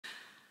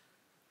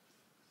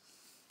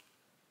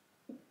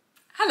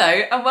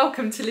Hello and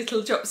welcome to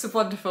Little Drops of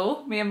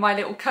Wonderful. Me and my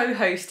little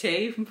co-host here,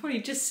 you can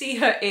probably just see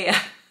her ear.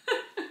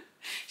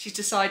 She's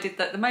decided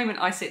that the moment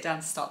I sit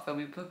down to start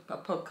filming a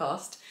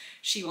podcast,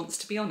 she wants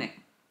to be on it.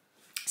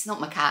 It's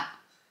not my cat,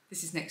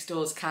 this is next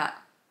door's cat.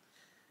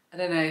 I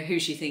don't know who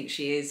she thinks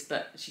she is,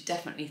 but she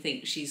definitely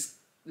thinks she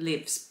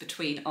lives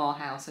between our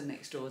house and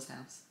next door's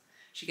house.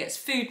 She gets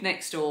food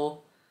next door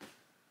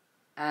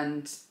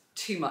and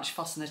too much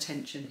fuss and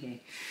attention here.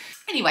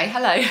 Anyway,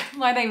 hello,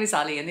 my name is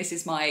Ali and this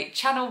is my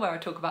channel where I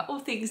talk about all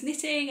things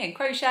knitting and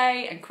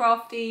crochet and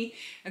crafty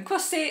and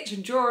cross stitch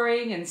and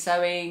drawing and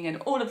sewing and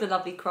all of the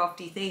lovely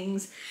crafty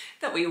things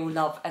that we all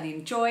love and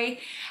enjoy.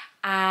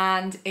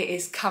 And it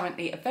is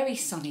currently a very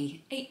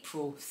sunny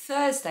April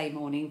Thursday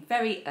morning,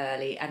 very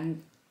early,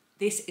 and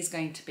this is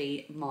going to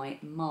be my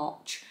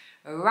March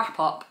wrap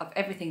up of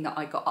everything that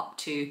I got up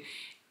to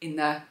in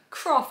the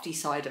crafty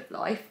side of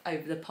life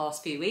over the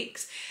past few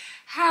weeks.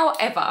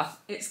 However,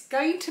 it's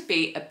going to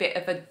be a bit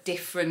of a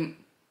different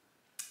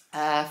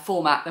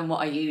format than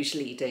what I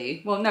usually do.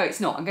 Well, no, it's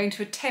not. I'm going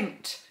to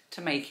attempt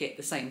to make it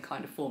the same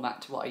kind of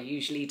format to what I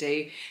usually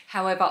do.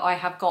 However, I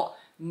have got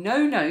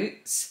no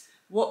notes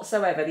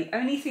whatsoever. The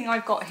only thing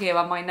I've got here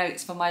are my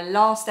notes from my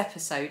last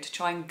episode to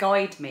try and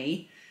guide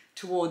me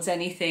towards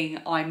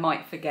anything I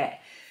might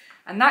forget.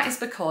 And that is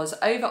because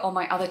over on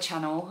my other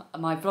channel,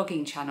 my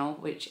vlogging channel,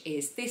 which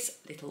is This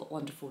Little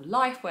Wonderful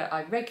Life, where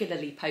I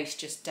regularly post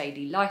just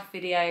daily life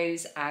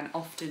videos and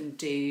often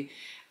do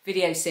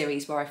video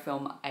series where I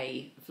film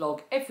a vlog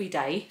every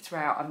day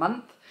throughout a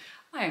month.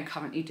 I am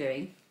currently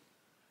doing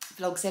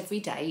vlogs every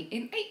day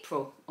in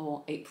April,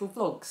 or April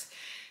vlogs.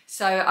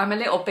 So I'm a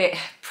little bit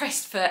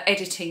pressed for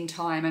editing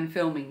time and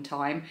filming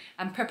time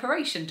and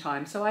preparation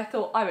time. So I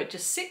thought I would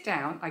just sit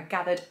down. I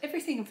gathered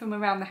everything from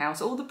around the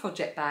house, all the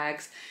project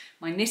bags,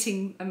 my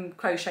knitting and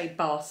crochet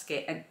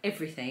basket and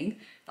everything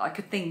that I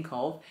could think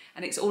of.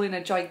 And it's all in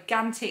a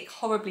gigantic,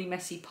 horribly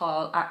messy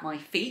pile at my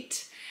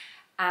feet.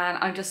 And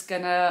I'm just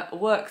gonna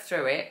work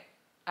through it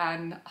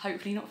and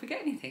hopefully not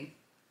forget anything.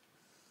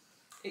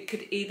 It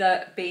could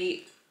either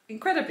be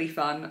incredibly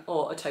fun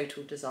or a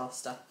total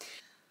disaster.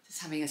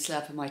 Just having a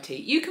slurp of my tea.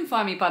 You can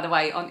find me, by the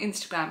way, on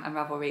Instagram and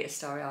Ravelry as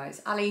Starry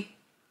Eyes Ali,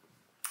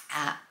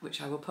 which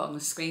I will put on the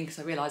screen because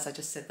I realise I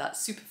just said that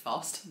super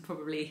fast and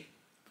probably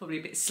a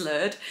bit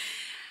slurred.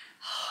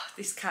 Oh,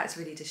 this cat is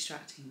really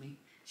distracting me.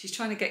 She's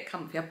trying to get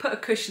comfy. I've put a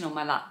cushion on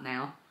my lap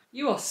now.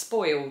 You are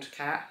spoiled,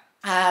 cat.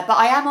 But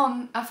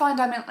I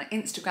find I'm on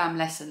Instagram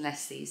less and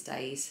less these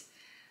days.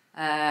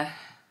 I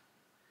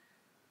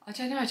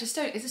don't know, I just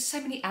don't, there's just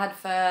so many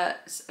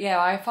adverts.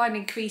 Yeah, I find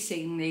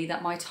increasingly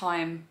that my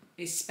time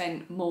is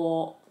spent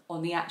more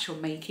on the actual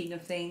making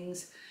of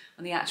things,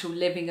 on the actual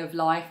living of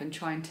life and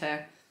trying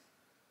to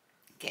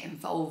get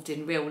involved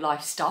in real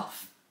life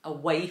stuff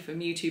away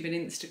from YouTube and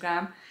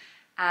Instagram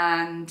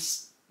and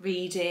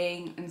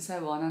reading and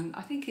so on. And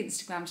I think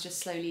Instagram's just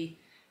slowly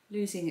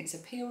losing its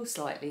appeal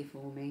slightly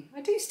for me.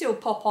 I do still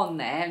pop on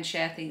there and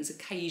share things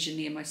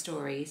occasionally in my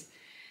stories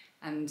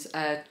and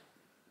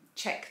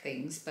check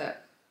things,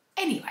 but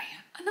anyway,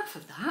 enough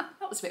of that.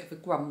 That was a bit of a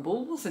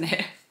grumble, wasn't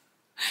it?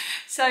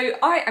 So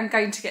I am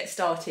going to get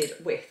started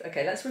with,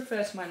 okay, let's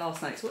refer to my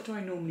last notes. What do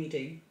I normally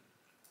do?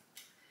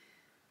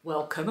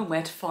 Welcome and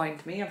where to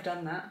find me, I've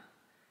done that.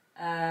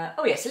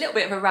 Oh yes, a little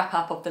bit of a wrap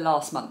up of the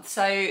last month.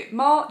 So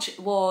March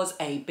was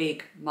a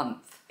big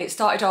month. It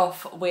started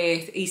off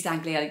with East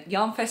Anglia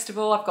Yarn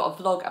Festival. I've got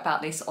a vlog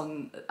about this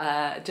on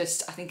I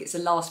think it's the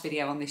last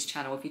video on this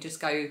channel. If you just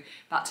go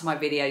back to my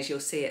videos,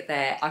 you'll see it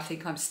there. I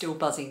think I'm still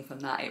buzzing from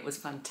that. It was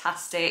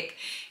fantastic.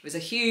 It was a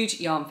huge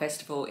yarn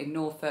festival in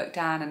Norfolk.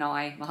 Dan and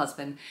I, my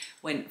husband,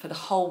 went for the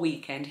whole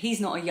weekend. He's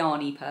not a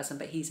yarny person,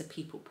 but he's a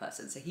people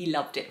person. So he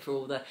loved it for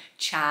all the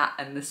chat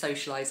and the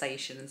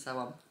socialisation and so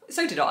on.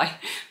 So did I,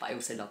 but I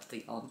also loved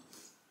the yarn.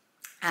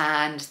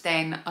 And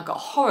then I got a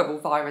horrible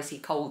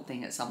virusy cold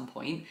thing at some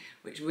point,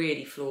 which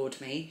really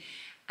floored me.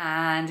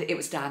 And it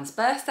was Dan's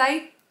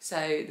birthday, so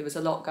there was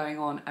a lot going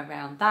on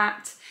around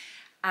that.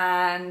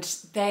 And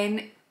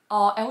then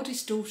our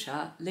eldest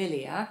daughter,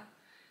 Lilia,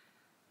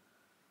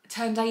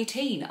 turned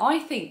 18. I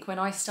think when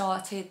I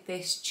started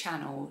this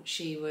channel,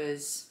 she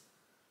was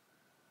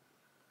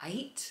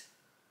 8,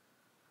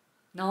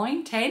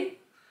 9, 10?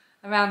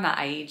 Around that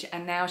age,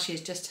 and now she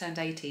has just turned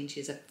 18.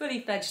 She's a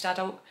fully fledged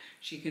adult.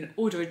 She can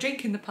order a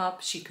drink in the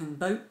pub, she can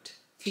vote.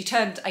 She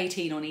turned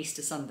 18 on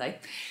Easter Sunday.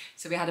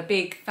 So we had a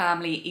big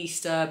family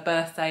Easter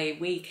birthday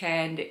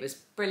weekend. It was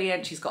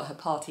brilliant. She's got her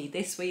party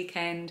this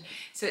weekend.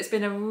 So it's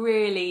been a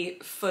really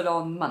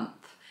full-on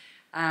month.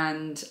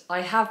 And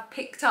I have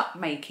picked up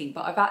making,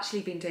 but I've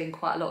actually been doing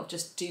quite a lot of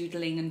just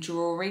doodling and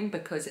drawing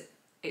because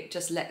it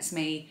just lets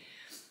me,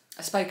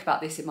 I spoke about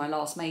this in my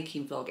last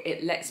making vlog,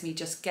 it lets me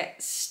just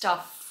get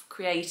stuff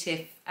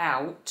creative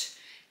out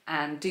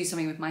and do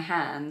something with my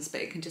hands,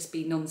 but it can just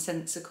be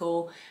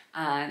nonsensical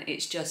and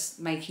it's just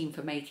making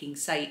for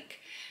making's sake.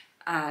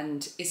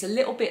 And it's a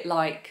little bit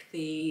like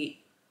the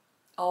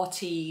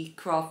arty,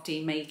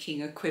 crafty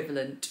making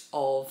equivalent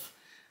of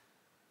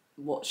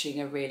watching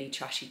a really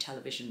trashy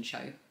television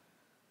show.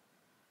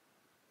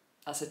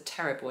 That's a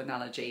terrible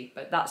analogy,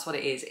 but that's what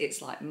it is.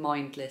 It's like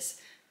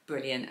mindless,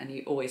 brilliant, and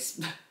you always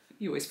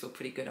feel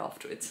pretty good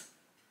afterwards.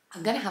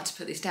 I'm going to have to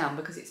put this down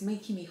because it's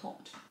making me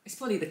hot. It's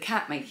probably the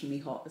cat making me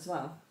hot as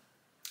well.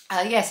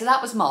 Yeah, so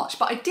that was March,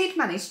 but I did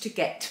manage to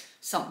get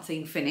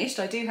something finished.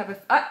 I do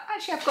have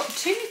actually I've got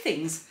 2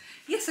 things.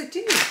 Yes, I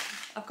do.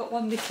 I've got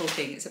one little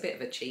thing. It's a bit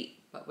of a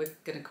cheat, but we're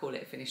going to call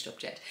it a finished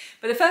object.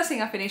 But the first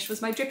thing I finished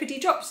was my Drippity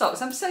drop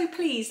socks. I'm so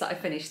pleased that I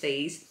finished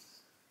these.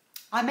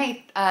 I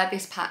made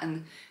this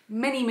pattern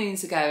many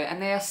moons ago,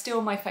 and they are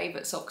still my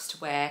favourite socks to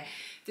wear.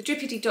 The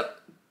Drippity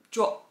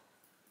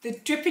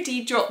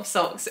drop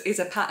socks is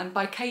a pattern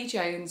by Kay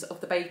Jones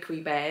of the Bakery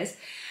Bears,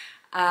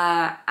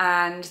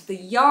 and the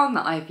yarn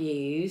that I've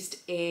used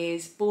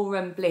is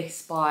Ballroom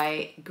Bliss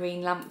by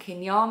Green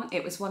Lumpkin Yarn.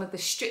 It was one of the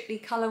Strictly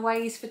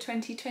colourways for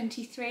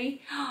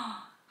 2023.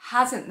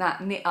 Hasn't that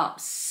knit up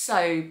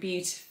so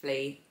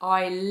beautifully?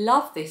 I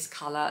love this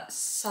colour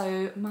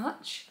so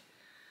much.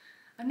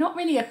 I'm not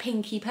really a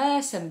pinky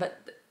person,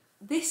 but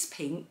this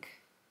pink,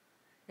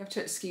 you have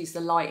to excuse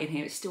the light in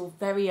here, it's still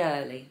very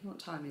early. What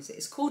time is it?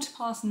 It's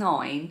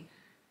 9:15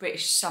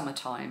 British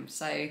summertime.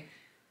 So,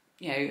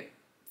 you know, a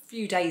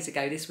few days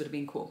ago this would have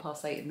been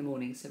 8:15 in the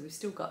morning, so we've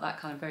still got that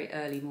kind of very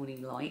early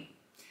morning light.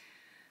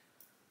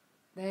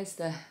 There's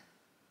the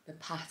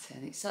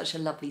pattern. It's such a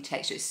lovely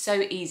texture. It's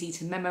so easy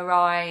to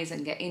memorise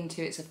and get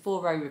into. It's a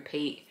 4-row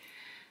repeat,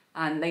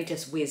 and they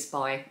just whiz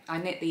by. I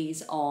knit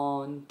these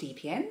on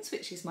DPNs,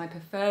 which is my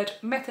preferred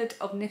method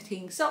of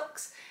knitting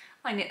socks.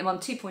 I knit them on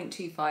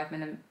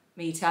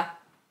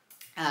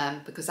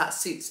 2.25mm because that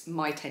suits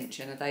my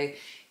tension, although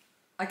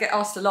I get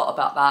asked a lot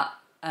about that.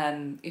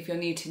 If you're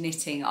new to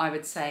knitting, I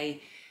would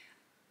say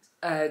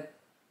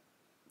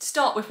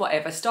start with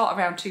whatever, start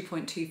around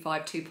 2.25,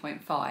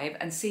 2.5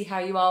 and see how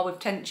you are with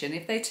tension.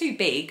 If they're too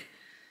big,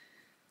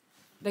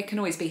 they can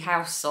always be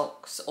house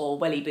socks or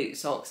welly boot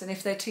socks, and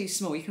if they're too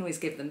small you can always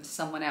give them to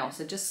someone else.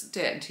 So just do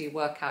it until you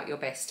work out your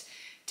best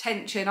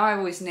tension. I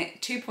always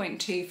knit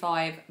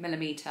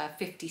 2.25mm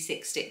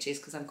 56 stitches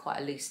because I'm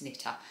quite a loose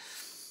knitter,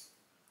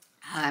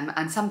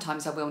 and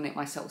sometimes I will knit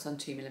my socks on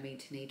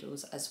 2mm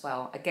needles as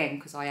well, again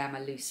because I am a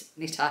loose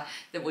knitter.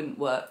 That wouldn't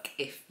work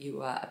if you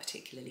were a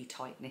particularly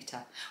tight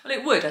knitter. Well,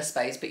 it would, I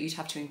suppose, but you'd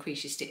have to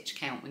increase your stitch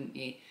count, wouldn't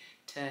you,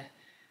 to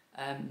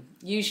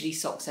usually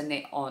socks are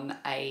knit on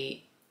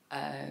a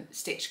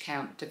stitch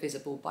count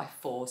divisible by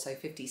 4, so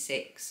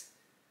 56,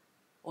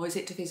 or is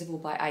it divisible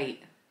by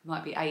 8? It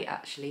might be 8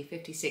 actually.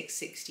 56,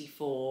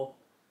 64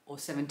 or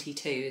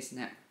 72, isn't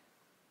it?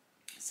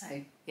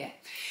 So yeah,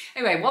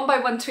 anyway,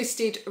 1x1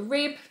 twisted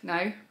rib,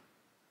 no,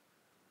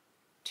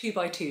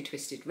 2x2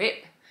 twisted rib,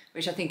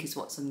 which I think is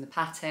what's on the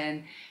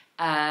pattern.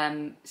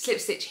 Slip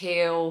stitch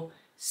heel,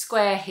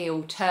 square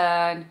heel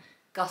turn,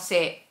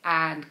 gusset,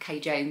 and Kay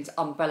Jones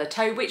umbrella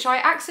toe, which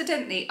I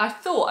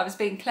thought I was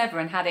being clever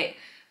and had it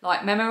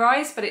like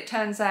memorised, but it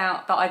turns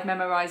out that I'd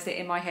memorised it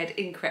in my head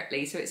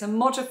incorrectly. So it's a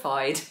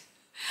modified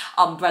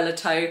umbrella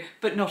toe,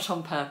 but not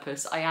on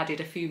purpose. I added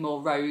a few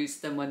more rows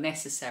than were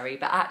necessary,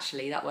 but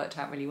actually that worked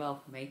out really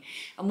well for me.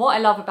 And what I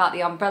love about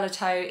the umbrella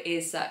toe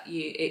is that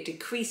it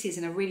decreases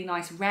in a really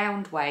nice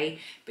round way,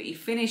 but you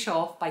finish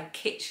off by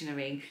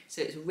kitchenering,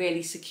 so it's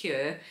really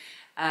secure,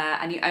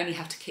 and you only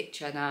have to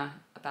kitchen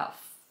about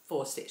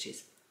 4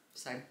 stitches.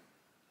 So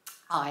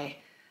I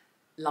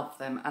love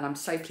them, and I'm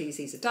so pleased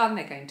these are done.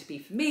 They're going to be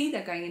for me.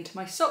 They're going into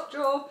my sock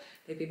drawer.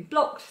 They've been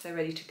blocked. They're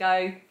ready to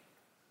go.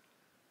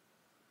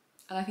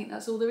 And I think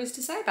that's all there is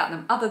to say about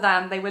them, other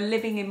than they were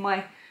living in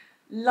my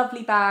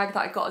lovely bag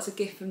that I got as a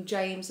gift from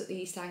James at the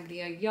East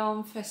Anglia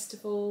Yarn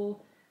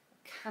Festival.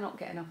 Cannot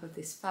get enough of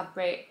this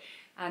fabric,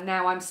 and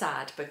now I'm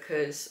sad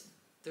because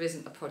there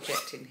isn't a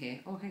project in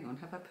here. Oh, hang on,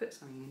 have I put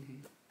something in here?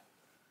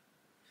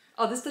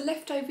 Oh, there's the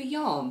leftover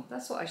yarn,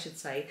 that's what I should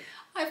say.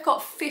 I've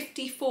got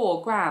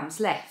 54 grams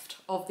left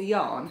of the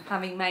yarn,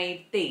 having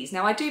made these.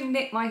 Now I do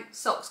knit my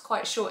socks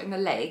quite short in the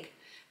leg,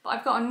 but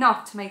I've got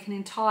enough to make an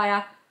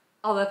entire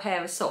other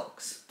pair of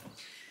socks.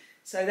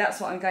 So that's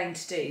what I'm going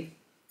to do.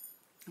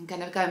 I'm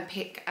going to go and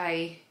pick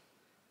a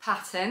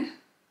pattern.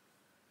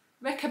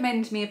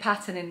 Recommend me a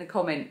pattern in the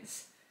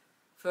comments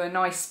for a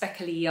nice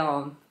speckly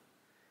yarn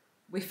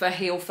with a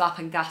heel flap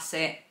and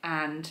gusset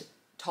and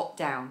top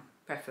down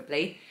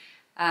preferably,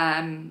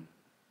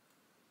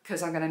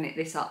 because I'm going to knit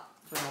this up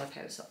for another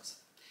pair of socks,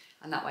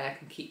 and that way I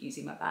can keep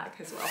using my bag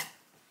as well.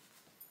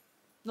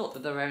 Not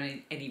that there are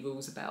any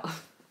rules about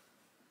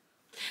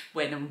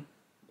when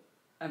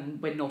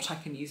not I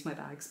can use my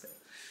bags, but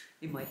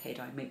in my head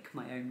I make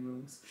my own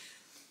rules.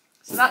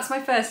 So that's my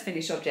first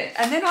finished object.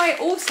 And then I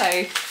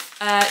also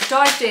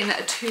dived in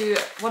to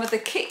one of the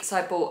kits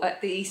I bought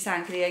at the East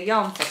Anglia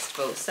Yarn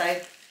Festival. So,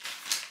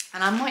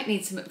 and I might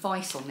need some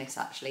advice on this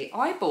actually.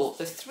 I bought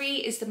the 3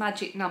 is the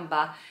magic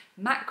number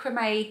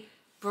Macrame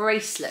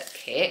bracelet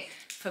kit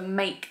from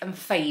Make and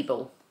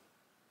Fable.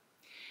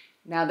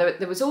 Now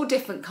there was all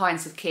different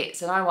kinds of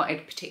kits, and I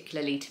wanted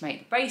particularly to make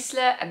the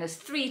bracelet, and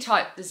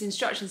there's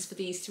instructions for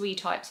these 3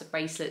 types of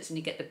bracelets, and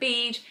you get the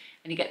bead,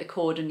 and you get the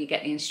cord, and you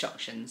get the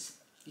instructions.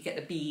 You get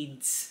the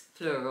beads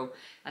plural,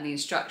 and the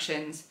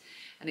instructions.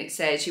 And it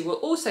says you will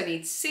also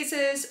need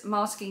scissors,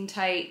 masking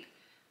tape,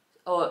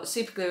 or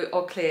super glue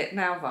or clear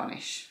nail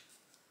varnish.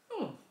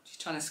 Oh, she's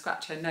trying to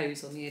scratch her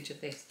nose on the edge of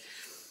this.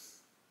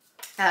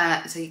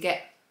 So you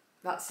get,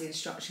 that's the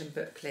instruction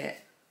booklet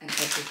and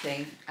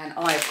everything. And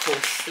I, of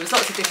course, there was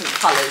lots of different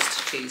colours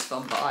to choose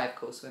from, but I, of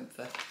course, went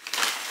for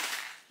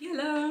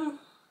yellow.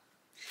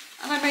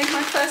 And I made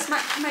my first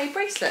macrame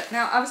bracelet.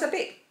 Now, I was a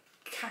bit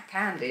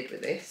cack-handed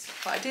with this,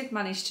 but I did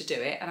manage to do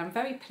it, and I'm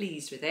very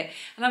pleased with it.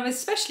 And I'm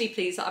especially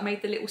pleased that I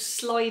made the little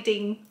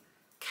sliding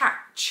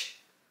catch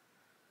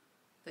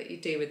that you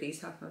do with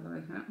these. Hang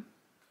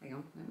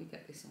on, let me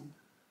get this on.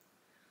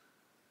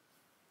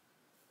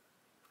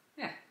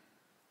 Yeah.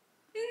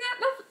 Isn't that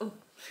lovely? Oh,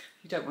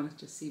 you don't want to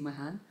just see my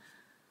hand.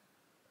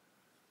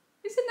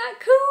 Isn't that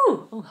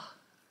cool? Oh,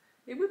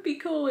 it would be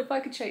cool if I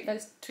could shake,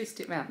 let's twist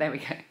it round. There we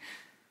go.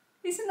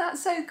 Isn't that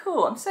so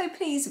cool? I'm so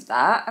pleased with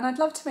that, and I'd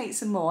love to make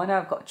some more. I know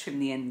I've got to trim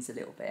the ends a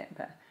little bit,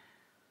 but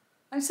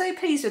I'm so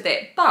pleased with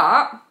it.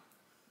 But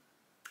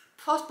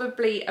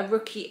possibly a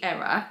rookie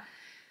error.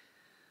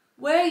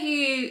 Where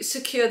you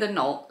secure the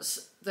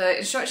knots, the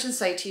instructions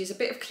say to use a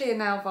bit of clear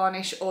nail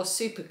varnish or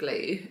super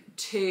glue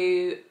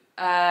to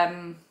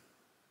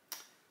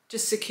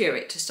just secure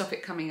it, to stop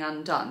it coming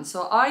undone.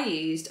 So I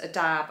used a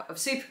dab of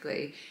super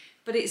glue,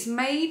 but it's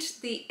made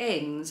the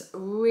ends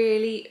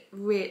really,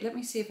 let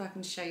me see if I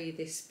can show you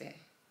this bit.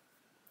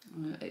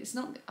 It's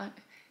not,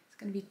 it's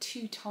going to be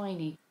too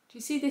tiny. Do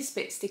you see this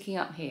bit sticking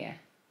up here?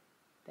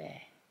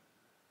 There.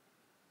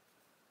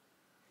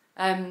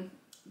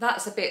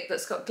 That's a bit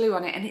that's got glue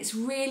on it, and it's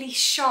really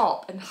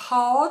sharp and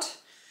hard.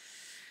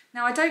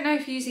 Now, I don't know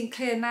if using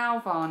clear nail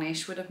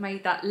varnish would have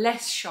made that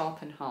less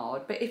sharp and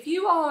hard, but if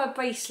you are a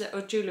bracelet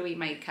or jewellery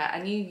maker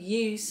and you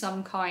use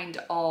some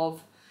kind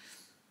of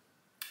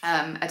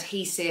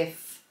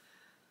adhesive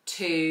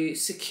to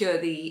secure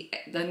the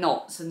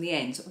knots and the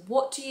ends,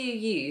 what do you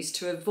use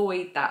to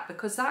avoid that?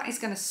 Because that is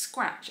going to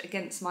scratch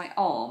against my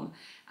arm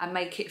and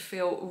make it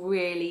feel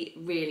really,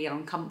 really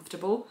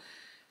uncomfortable.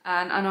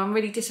 And I'm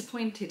really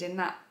disappointed in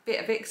that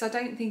bit of it, because I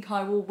don't think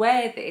I will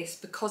wear this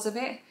because of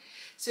it.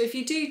 So if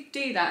you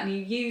do that and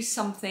you use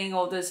something,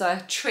 or there's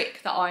a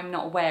trick that I'm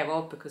not aware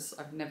of because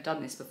I've never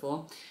done this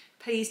before,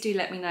 please do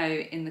let me know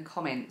in the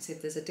comments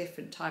if there's a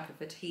different type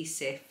of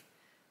adhesive.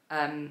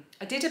 I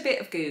did a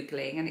bit of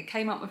Googling and it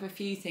came up with a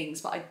few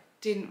things, but I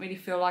didn't really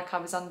feel like I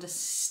was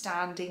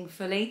understanding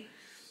fully.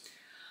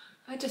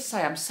 I just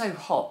say I'm so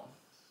hot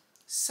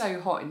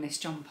in this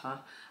jumper.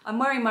 I'm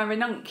wearing my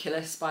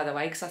Ranunculus, by the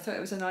way, because I thought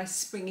it was a nice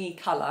springy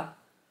colour,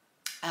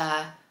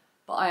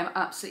 but I am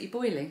absolutely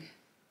boiling.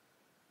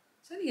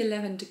 It's only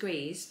 11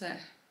 degrees, but I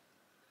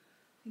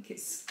think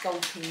it's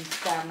gulping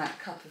down that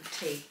cup of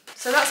tea.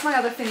 So that's my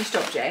other finished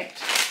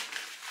object,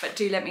 but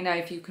do let me know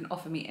if you can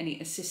offer me any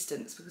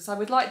assistance, because I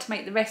would like to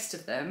make the rest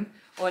of them,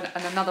 and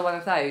another one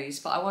of those,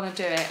 but I want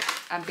to do it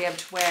and be able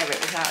to wear it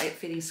without it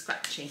feeling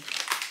scratchy.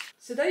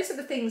 So those are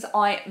the things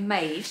I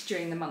made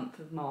during the month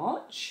of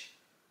March.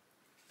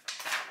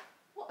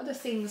 What are the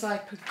things I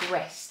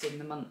progressed in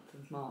the month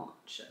of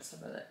March? Let's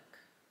have a look.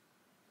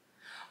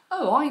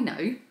 Oh, I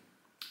know.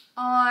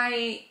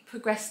 I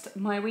progressed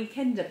my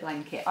weekender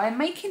blanket. I am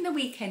making the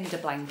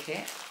weekender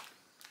blanket,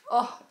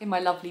 in my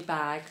lovely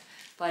bag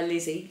by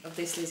Lizzie, of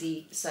this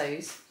Lizzie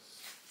Sews.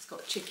 It's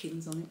got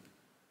chickens on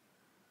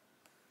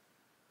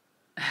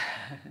it.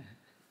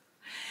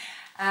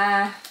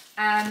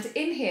 And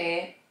in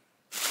here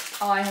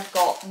I have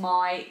got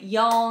my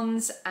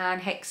yarns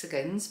and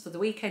hexagons for the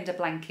weekender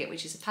blanket,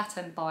 which is a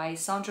pattern by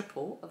Sandra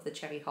Paul of the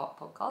Cherry Heart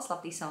podcast.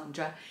 Lovely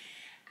Sandra.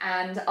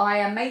 And I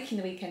am making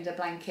the weekender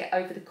blanket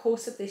over the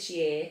course of this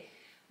year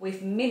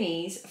with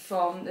minis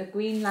from the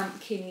Green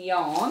Lambkin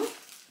Yarn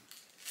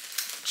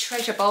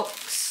Treasure Box,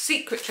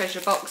 Secret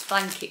Treasure Box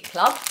Blanket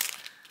Club.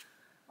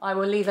 I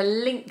will leave a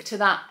link to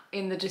that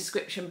in the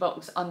description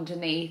box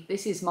underneath.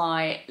 This is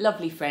my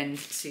lovely friend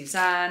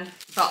Suzanne,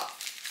 but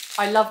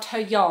I loved her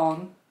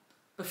yarn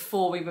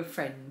before we were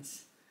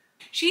friends.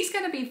 She's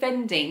going to be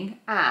vending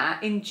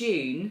in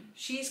June,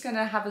 she's going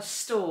to have a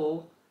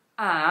stall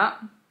at,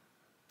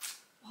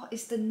 what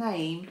is the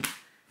name?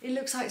 It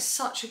looks like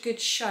such a good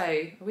show.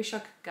 I wish I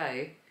could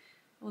go.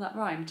 Oh, that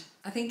rhymed.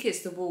 I think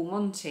it's the Wool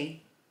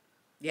Monty.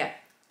 Yeah,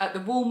 at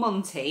the Wool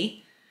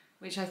Monty,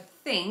 which I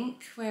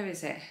think, where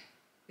is it?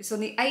 It's on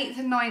the 8th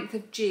and 9th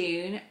of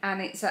June,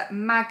 and it's at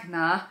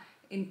Magna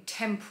in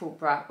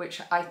Templeborough,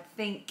 which I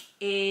think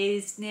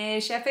is near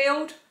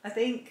Sheffield, I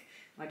think.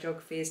 My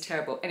geography is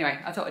terrible. Anyway,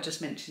 I thought I'd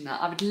just mention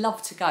that. I would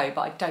love to go,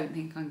 but I don't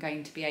think I'm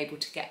going to be able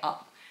to get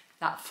up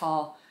that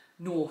far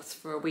north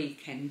for a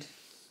weekend.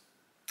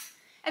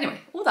 Anyway,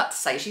 all that to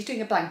say, she's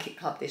doing a blanket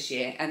club this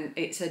year, and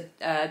it's a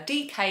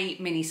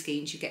DK mini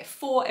schemes. You get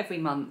 4 every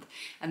month,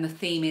 and the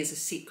theme is a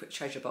secret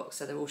treasure box.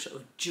 So they're all sort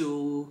of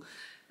jewel,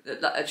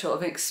 a sort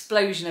of an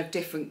explosion of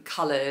different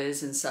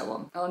colours and so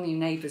on. Our new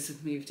neighbours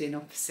have moved in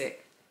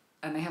opposite,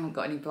 and they haven't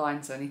got any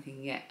blinds or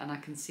anything yet, and I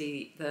can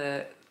see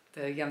the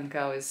the young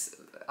girl is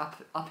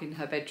up in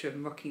her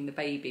bedroom rocking the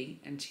baby,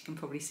 and she can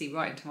probably see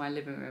right into my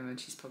living room, and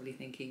she's probably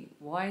thinking,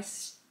 why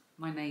is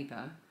my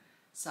neighbour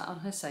sat on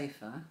her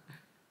sofa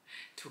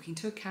talking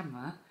to a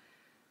camera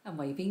and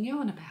waving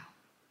yarn about?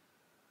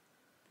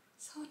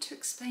 It's hard to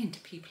explain to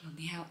people on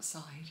the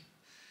outside.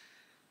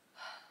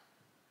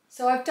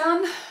 So I've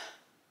done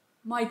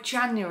my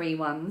January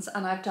ones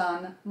and I've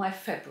done my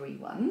February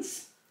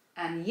ones,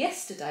 and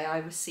yesterday I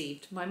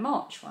received my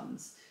March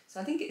ones. So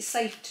I think it's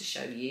safe to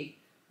show you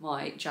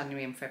my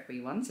January and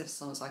February ones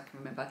as long as I can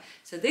remember.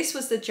 So this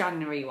was the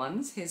January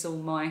ones. Here's all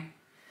my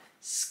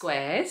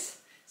squares.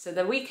 So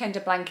the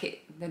Weekender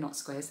blanket, they're not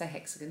squares, they're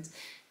hexagons.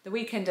 The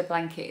Weekender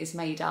blanket is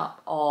made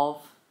up of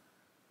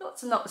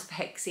lots and lots of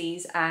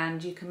hexies,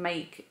 and you can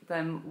make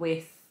them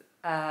with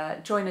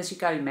join as you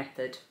go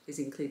method is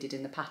included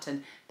in the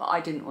pattern, but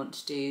I didn't want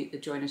to do the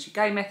join as you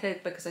go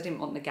method because I didn't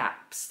want the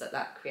gaps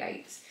that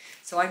creates.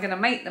 So I'm going to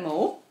make them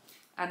all,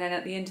 and then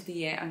at the end of the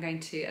year I'm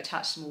going to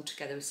attach them all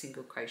together with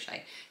single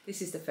crochet.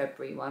 This is the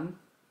February one.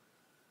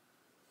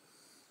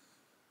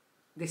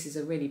 This is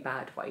a really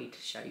bad way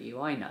to show you,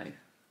 I know.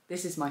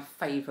 This is my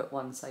favourite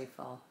one so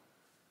far.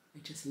 I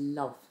just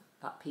love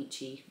that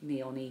peachy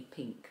neon-y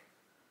pink.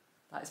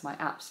 That is my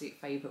absolute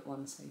favourite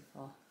one so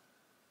far.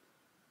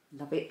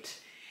 Love it.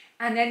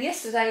 And then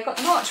yesterday I got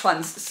the March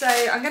ones. So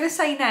I'm going to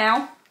say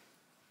now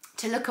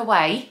to look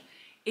away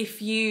if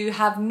you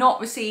have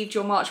not received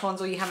your March ones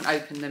or you haven't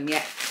opened them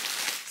yet.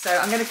 So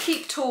I'm going to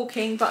keep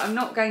talking, but I'm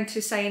not going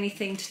to say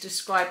anything to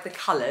describe the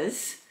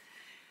colours.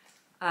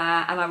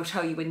 And I will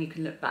tell you when you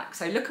can look back.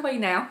 So look away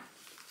now.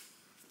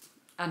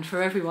 And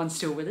for everyone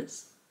still with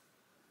us,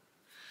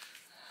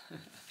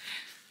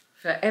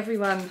 for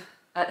everyone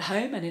at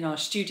home and in our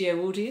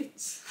studio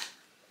audience,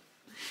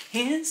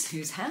 here's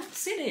whose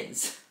house it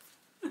is.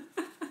 Do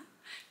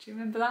you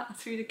remember that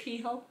through the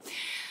keyhole?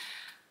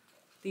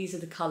 These are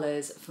the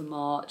colours for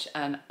March,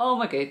 and oh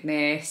my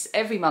goodness,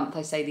 every month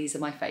I say these are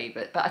my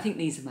favourite, but I think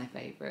these are my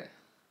favourite.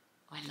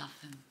 I love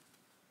them.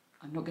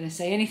 I'm not going to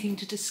say anything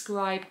to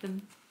describe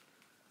them.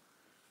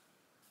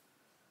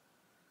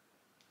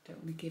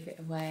 Don't want to give it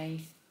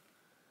away.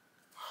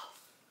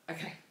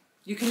 Okay,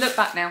 you can look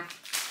back now.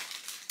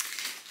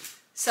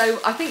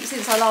 So I think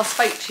since I last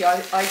spoke to you,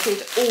 I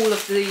did all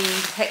of the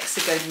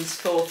hexagons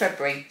for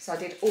February. So I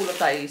did all of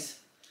those.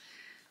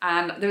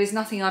 And there is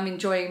nothing I'm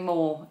enjoying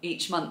more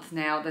each month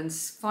now than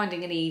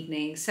finding an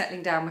evening,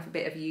 settling down with a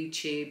bit of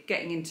YouTube,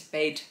 getting into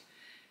bed,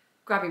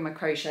 grabbing my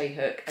crochet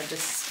hook and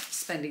just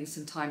spending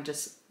some time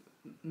just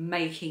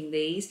making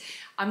these.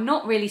 I'm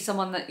not really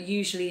someone that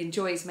usually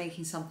enjoys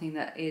making something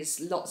that is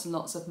lots and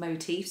lots of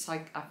motifs. I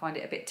find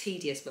it a bit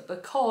tedious, but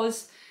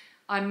because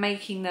I'm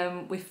making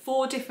them with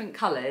 4 different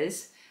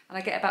colours and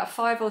I get about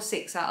 5 or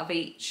 6 out of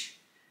each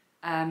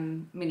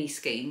mini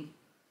scheme,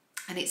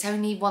 and it's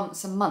only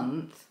once a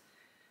month,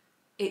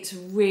 it's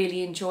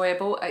really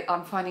enjoyable.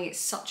 I'm finding it's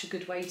such a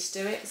good way to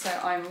do it, so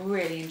I'm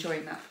really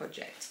enjoying that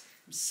project.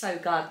 I'm so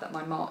glad that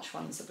my March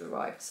ones have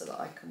arrived so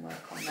that I can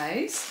work on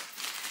those.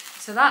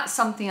 So that's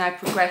something I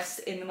progressed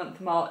in the month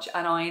of March,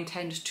 and I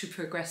intend to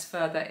progress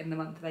further in the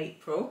month of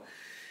April.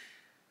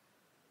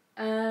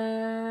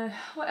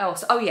 What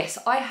else? Oh yes,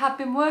 I have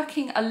been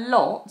working a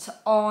lot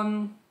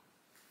on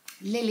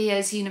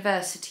Lilia's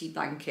university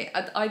blanket.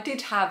 I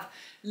did have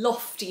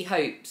lofty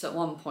hopes at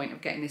one point of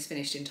getting this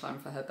finished in time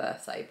for her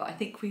birthday, but I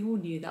think we all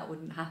knew that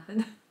wouldn't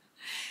happen.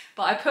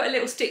 But I put a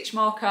little stitch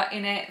marker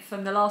in it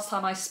from the last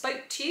time I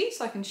spoke to you,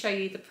 so I can show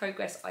you the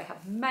progress I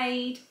have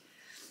made.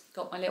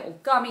 Got my little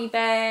gummy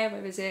bear,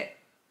 where is it?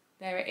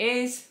 There it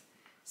is.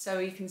 So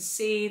you can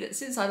see that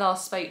since I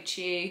last spoke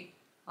to you,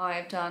 I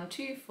have done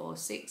 2, 4,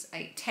 6,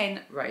 8,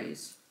 10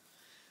 rows.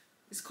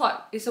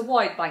 It's a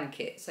wide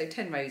blanket, so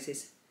 10 rows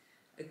is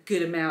a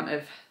good amount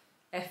of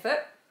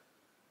effort.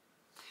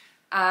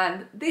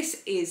 And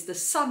this is the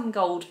Sun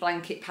Gold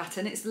blanket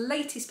pattern. It's the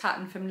latest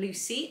pattern from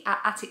Lucy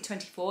at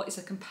Attic24. It's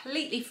a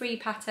completely free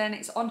pattern.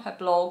 It's on her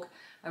blog.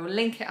 I will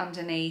link it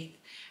underneath.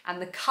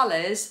 And the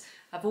colours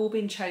have all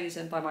been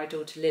chosen by my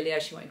daughter Lilia.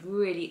 She wanted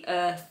really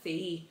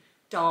earthy,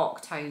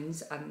 dark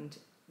tones, and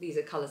these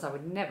are colours I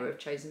would never have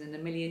chosen in a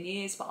million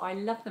years, but I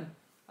love them.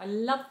 I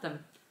love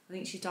them. I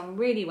think she's done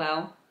really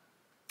well.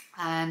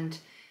 And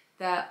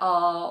there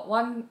are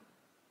 5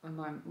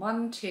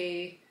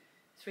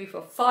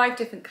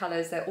 different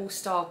colours. They're all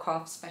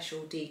Starcraft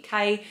Special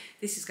DK.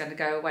 This is going to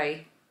go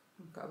away.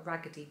 I've got a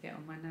raggedy bit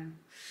on my nose.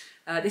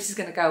 This is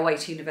going to go away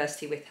to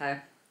university with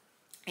her.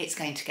 It's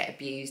going to get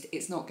abused.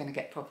 It's not going to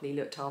get properly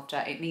looked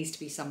after. It needs to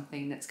be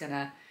something that's going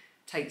to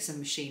take some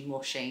machine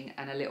washing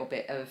and a little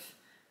bit of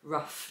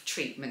rough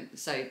treatment.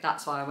 So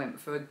that's why I went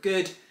for a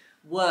good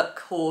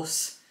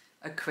workhorse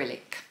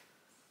acrylic.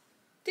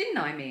 Didn't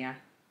I, Mia?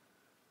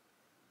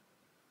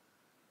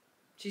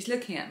 She's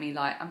looking at me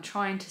like, I'm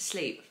trying to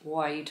sleep.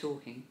 Why are you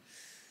talking?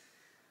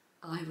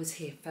 I was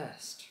here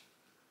first.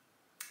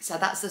 So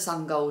that's the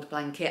Sun Gold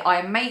blanket. I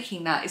am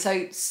making that.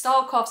 So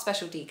Starcraft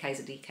Special DK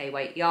is a DK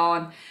weight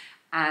yarn,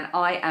 and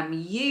I am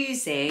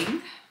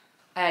using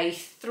a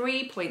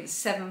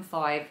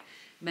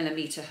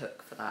 3.75mm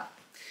hook for that.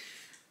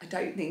 I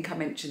don't think I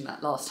mentioned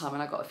that last time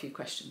and I got a few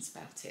questions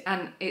about it.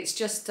 And it's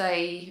just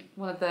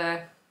one of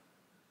the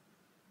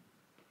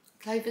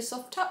Clover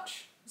Soft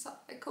Touch, is that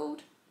what they're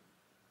called?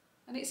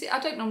 And I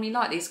don't normally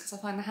like these because I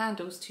find the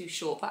handle's too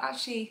short, but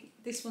actually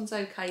this one's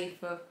okay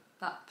for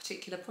that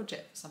particular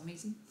project for some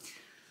reason.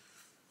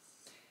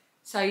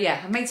 So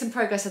yeah, I made some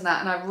progress on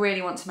that and I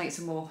really want to make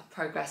some more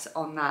progress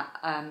on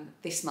that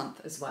this month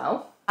as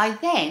well. I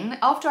then,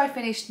 after I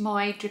finished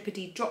my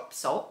Drippity drop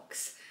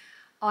socks,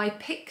 I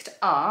picked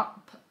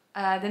up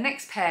the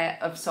next pair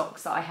of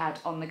socks that I had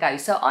on the go.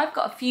 So I've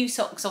got a few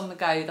socks on the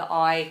go that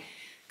I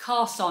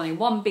cast on in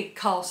one big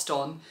cast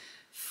on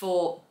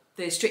for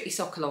the Strictly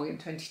Sock Along in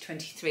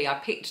 2023. I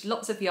picked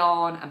lots of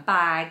yarn and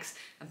bags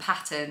and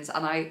patterns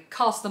and I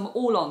cast them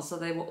all on so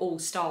they were all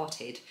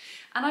started.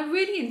 And I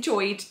really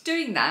enjoyed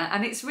doing that,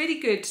 and it's really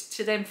good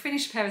to then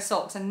finish a pair of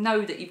socks and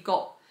know that you've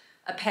got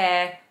a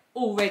pair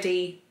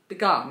already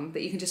begun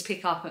that you can just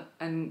pick up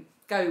and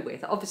go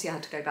with. Obviously I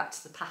had to go back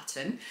to the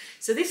pattern.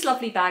 So this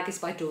lovely bag is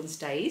by Dawn's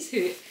Days,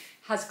 who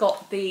has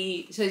got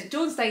so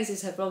Dawn's Days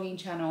is her vlogging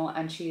channel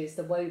and she is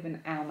the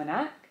Woven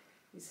Almanac,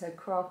 is her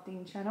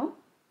crafting channel.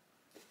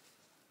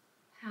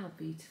 How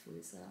beautiful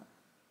is that?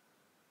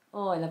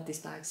 Oh, I love this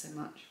bag so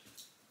much.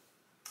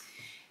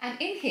 And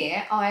in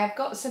here I have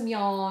got some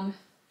yarn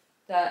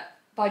that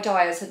by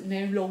dyers that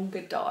no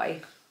longer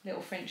dye,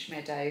 Little French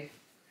Meadow.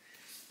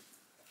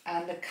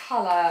 And the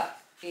colour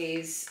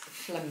is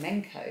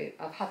Flamenco.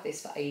 I've had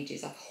this for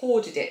ages, I've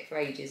hoarded it for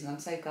ages and I'm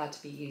so glad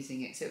to be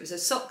using it. So it was a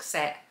sock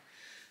set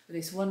with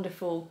this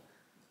wonderful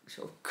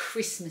sort of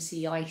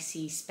Christmassy,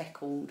 icy,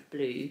 speckled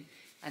blue.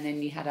 And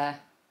then you had a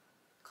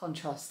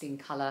contrasting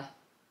colour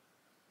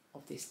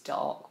of this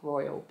dark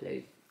royal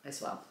blue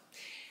as well.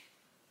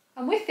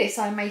 And with this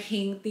I'm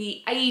making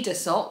the Ada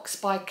socks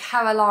by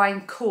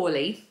Caroline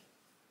Corley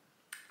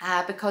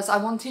because I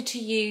wanted to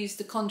use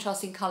the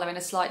contrasting colour in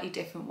a slightly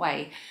different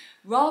way.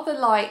 Rather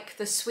like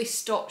the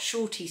Swiss Dot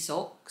Shorty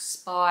socks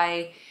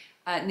by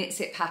Knit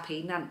Zip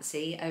Happy,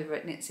 Nancy over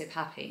at Knit Zip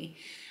Happy.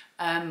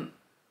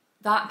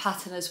 That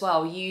pattern as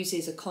well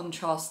uses a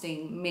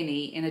contrasting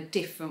mini in a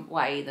different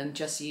way than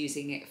just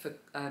using it for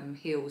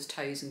heels,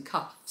 toes and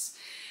cuffs.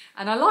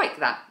 And I like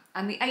that.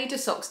 And the Ada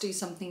socks do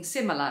something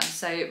similar.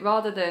 So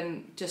rather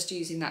than just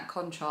using that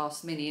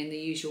contrast mini in the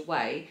usual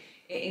way,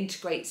 it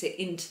integrates it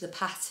into the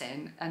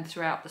pattern and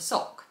throughout the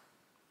sock.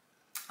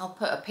 I'll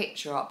put a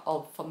picture up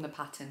from the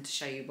pattern to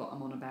show you what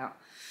I'm on about.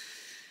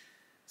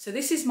 So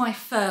this is my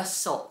first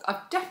sock.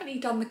 I've definitely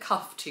done the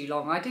cuff too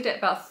long. I did it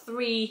about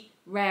 3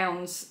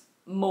 rounds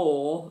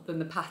more than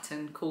the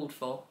pattern called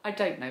for. I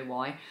don't know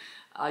why,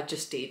 I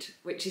just did,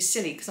 which is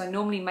silly because I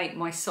normally make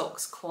my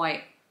socks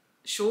quite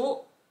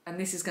short and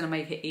this is going to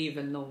make it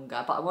even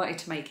longer, but I wanted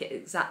to make it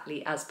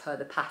exactly as per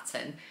the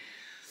pattern.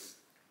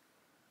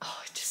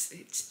 Oh,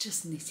 it's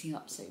just knitting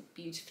up so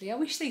beautifully. I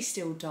wish they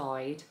still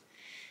dyed.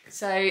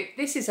 So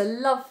this is a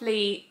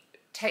lovely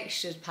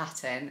textured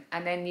pattern,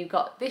 and then you've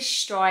got this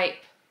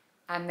stripe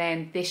and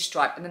then this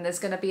stripe, and then there's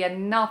going to be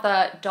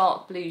another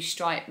dark blue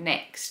stripe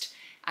next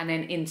and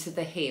then into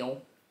the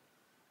heel.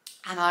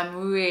 And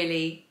I'm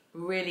really,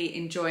 really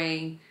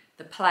enjoying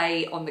the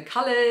play on the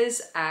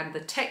colours and the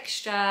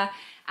texture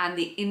and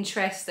the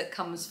interest that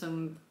comes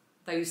from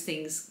those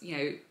things, you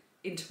know,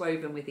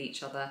 interwoven with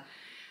each other.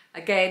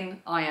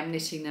 Again, I am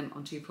knitting them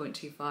on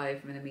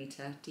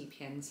 2.25mm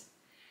DPNs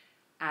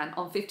and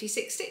on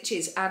 56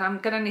 stitches, and I'm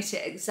going to knit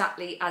it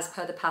exactly as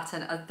per the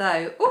pattern,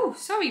 although, oh,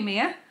 sorry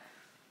Mia,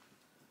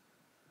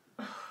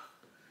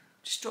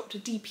 just dropped a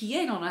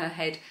DPN on her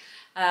head,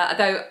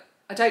 although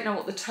I don't know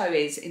what the toe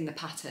is in the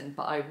pattern,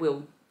 but I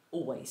will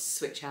always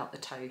switch out the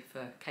toe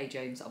for Kay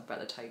Jones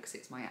umbrella toe because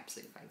it's my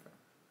absolute favourite.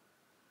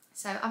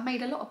 So I've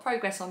made a lot of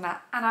progress on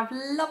that and I've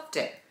loved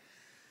it.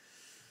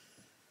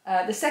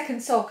 The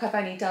second sock I've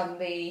only done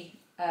the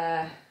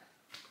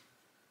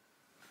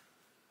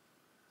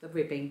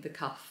ribbing, the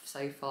cuff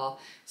so far.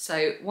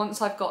 So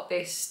once I've got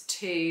this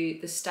to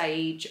the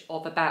stage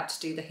of about to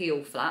do the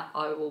heel flap,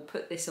 I will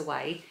put this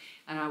away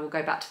and I will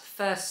go back to the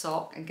first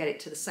sock and get it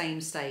to the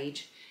same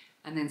stage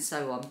and then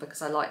so on,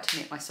 because I like to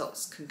knit my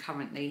socks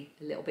concurrently,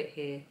 a little bit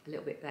here, a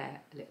little bit there,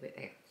 a little bit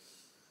there.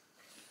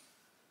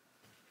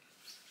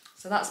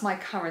 So that's my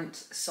current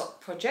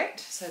sock project.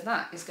 So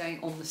that is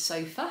going on the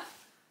sofa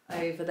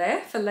over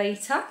there for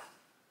later.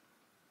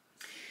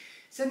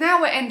 So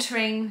now we're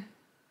entering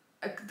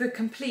the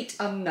complete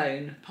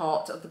unknown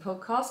part of the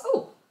podcast.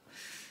 Oh,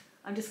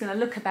 I'm just going to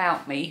look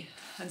about me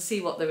and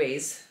see what there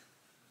is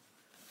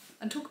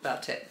and talk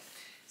about it.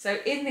 So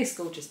in this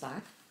gorgeous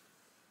bag,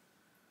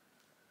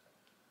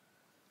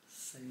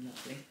 so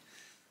lovely.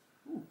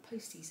 Oh,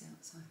 posties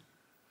outside.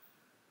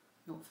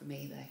 Not for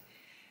me though.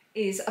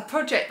 Is a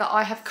project that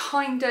I have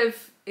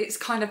it's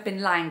kind of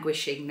been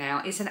languishing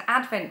now. It's an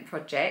Advent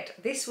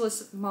project. This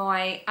was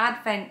my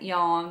Advent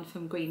yarn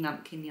from Green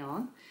Lumpkin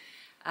Yarn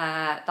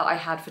that I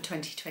had for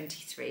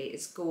 2023.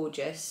 It's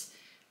gorgeous.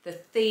 The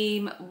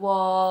theme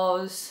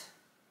was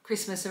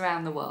Christmas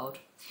Around the World.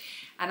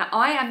 And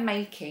I am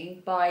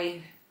making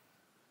by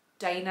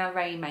Dana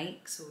Ray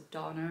makes, or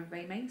Dana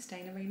Ray makes,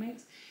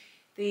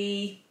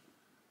 the,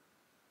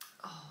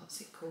 oh,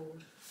 what's it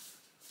called?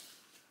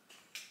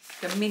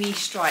 The mini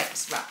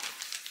stripes wrap.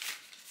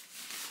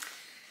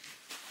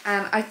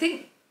 And I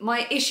think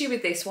my issue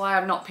with this, why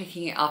I'm not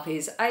picking it up,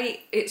 is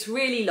it's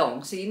really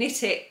long, so you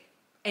knit it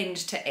end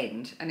to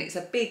end, and it's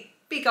a big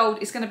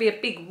old, it's going to be a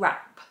big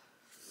wrap,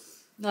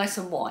 nice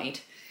and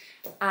wide.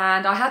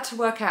 And I had to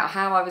work out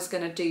how I was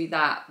going to do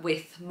that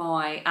with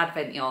my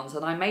advent yarns,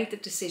 and I made the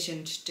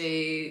decision to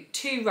do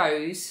 2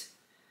 rows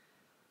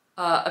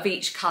of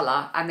each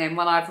colour, and then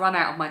when I've run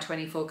out of my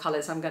 24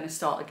 colours, I'm going to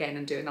start again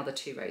and do another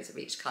 2 rows of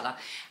each colour.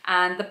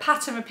 And the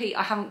pattern repeat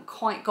I haven't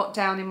quite got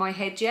down in my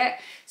head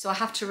yet, so I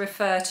have to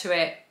refer to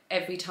it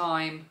every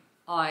time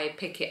I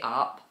pick it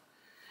up.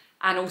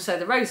 And also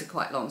the rows are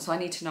quite long, so I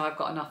need to know I've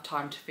got enough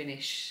time to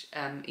finish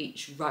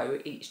each row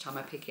each time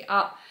I pick it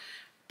up.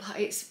 But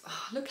it's,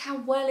 oh, look how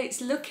well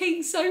it's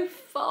looking so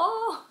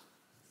far.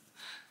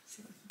 Let's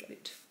see if I can get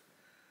it.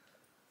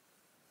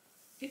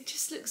 It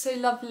just looks so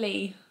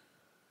lovely.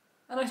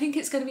 And I think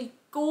it's going to be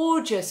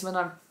gorgeous when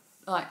I've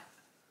like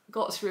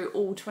got through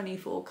all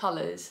 24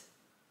 colours.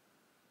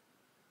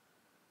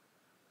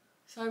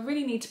 So I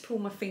really need to pull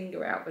my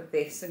finger out with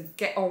this and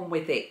get on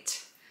with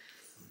it.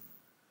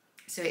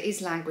 So it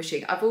is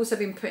languishing. I've also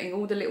been putting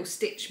all the little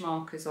stitch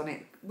markers on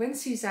it. When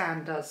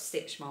Suzanne does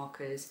stitch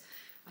markers,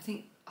 I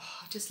think, oh,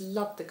 I just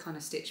love the kind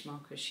of stitch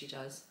markers she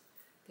does.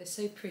 They're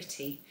so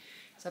pretty.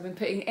 So I've been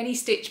putting any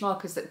stitch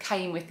markers that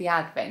came with the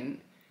advent,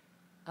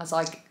 as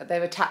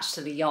they're attached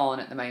to the yarn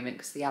at the moment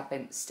because the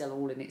advent's still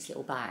all in its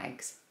little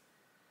bags.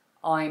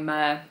 I'm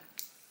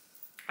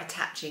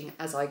attaching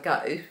as I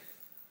go.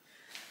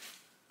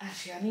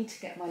 Actually, I need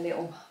to get my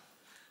little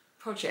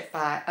project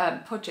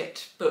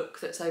book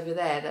that's over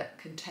there that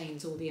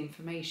contains all the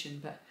information,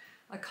 but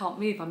I can't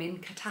move. I'm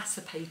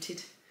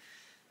incapacitated.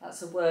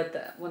 That's a word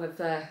that one of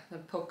the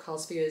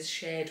podcast viewers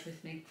shared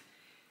with me.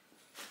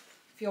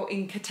 If you're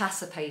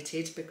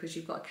incapacitated because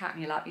you've got a cat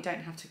in your lap, you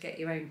don't have to get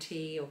your own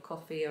tea or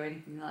coffee or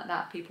anything like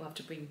that. People have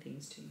to bring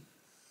things to you.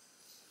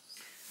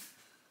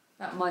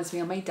 That reminds me,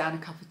 I made Dan a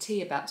cup of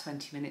tea about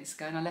 20 minutes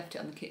ago and I left it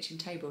on the kitchen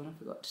table and I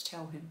forgot to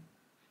tell him.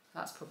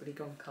 That's probably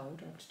gone cold.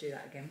 I'll have to do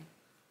that again.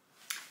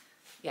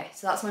 Yeah,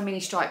 so that's my mini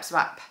stripes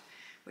wrap,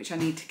 which I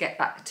need to get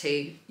back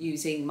to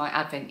using my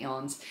advent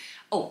yarns.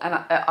 Oh, and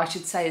I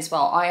should say as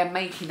well, I am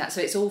making that,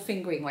 so it's all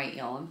fingering weight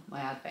yarn, my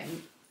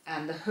advent,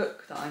 and the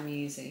hook that I'm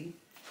using,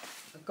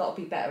 I've got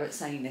to be better at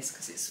saying this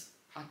because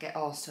I get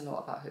asked a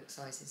lot about hook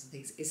sizes and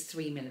things, is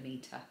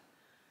 3mm.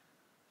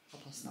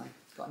 9:30.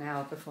 I've got an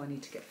hour before I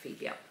need to get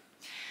Phoebe up.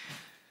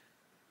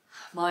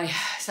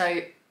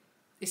 So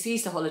it's the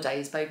Easter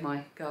holidays, both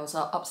my girls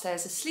are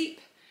upstairs asleep,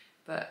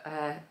 but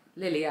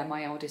Lilia,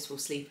 my eldest, will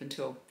sleep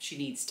until she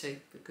needs to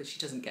because she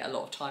doesn't get a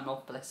lot of time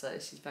off, bless her.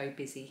 She's very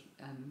busy,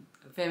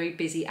 a very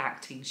busy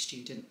acting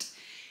student.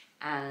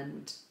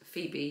 And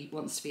Phoebe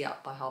wants to be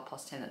up by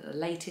 10:30 at the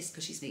latest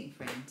because she's meeting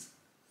friends.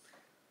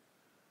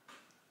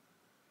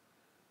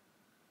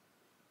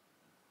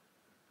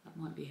 That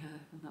might be her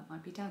or that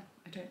might be Dan,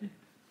 I don't know.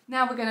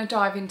 Now we're going to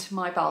dive into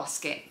my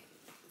basket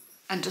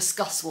and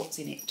discuss what's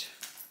in it.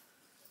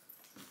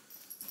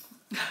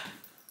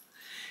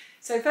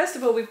 So first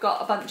of all, we've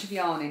got a bunch of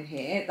yarn in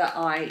here that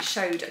I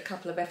showed a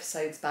couple of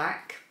episodes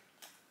back.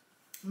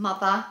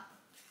 Mother,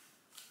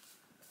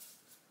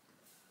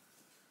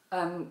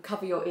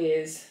 cover your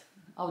ears.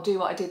 I'll do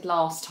what I did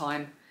last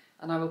time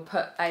and I will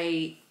put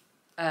a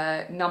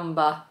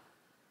number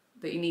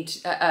that you need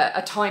to,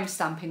 a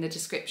timestamp in the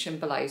description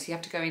below. So you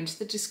have to go into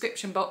the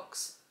description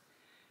box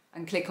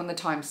and click on the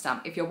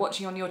timestamp. If you're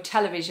watching on your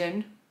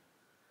television,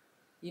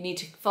 you need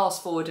to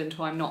fast forward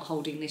until I'm not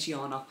holding this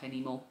yarn up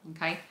anymore,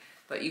 okay?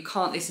 But you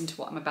can't listen to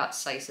what I'm about to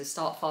say, so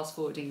start fast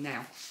forwarding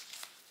now.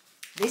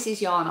 This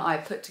is yarn I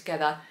put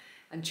together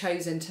and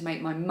chosen to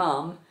make my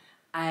mum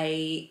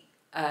a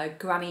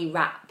granny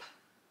wrap,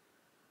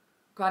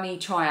 granny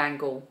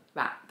triangle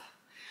wrap.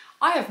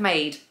 I have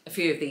made a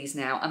few of these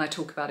now and I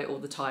talk about it all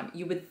the time.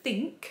 You would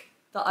think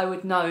that I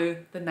would know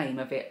the name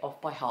of it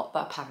off by heart,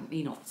 but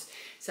apparently not.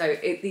 So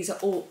these are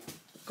all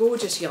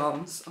gorgeous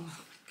yarns. Oh my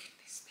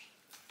goodness me.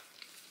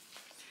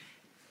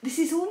 This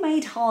is all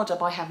made harder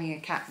by having a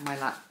cat in my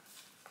lap.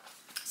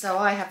 So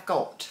I have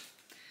got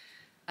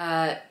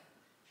a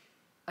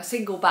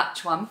single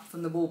batch one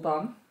from the Wool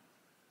Bum,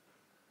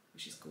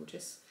 which is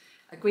gorgeous.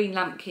 A green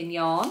lambkin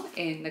yarn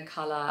in the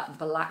colour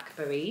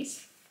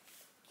Blackberries.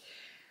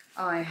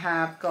 I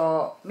have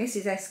got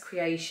Mrs. S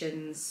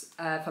Creations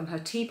from her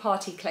Tea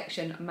Party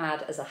collection,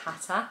 Mad as a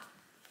Hatter.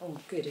 Oh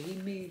good, are you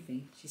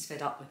moving? She's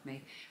fed up with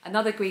me.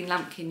 Another green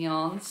lambkin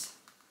yarns,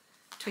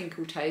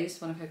 Twinkle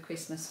Toes, one of her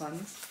Christmas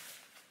ones.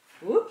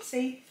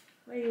 Whoopsie,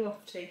 where are you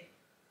off to?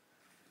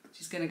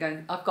 She's going to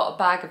go. I've got a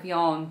bag of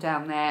yarn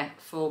down there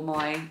for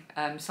my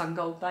sun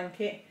gold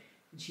blanket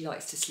and she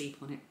likes to sleep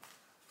on it.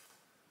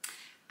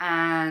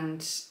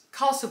 And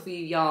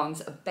Castleview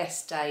yarns, a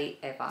best day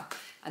ever.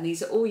 And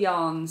these are all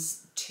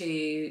yarns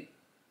to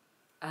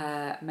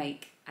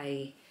make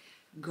a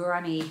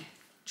granny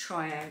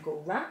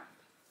triangle wrap.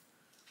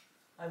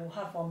 I will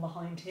have one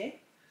behind here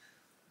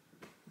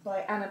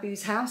by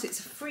Annaboo's House. It's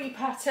a free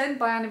pattern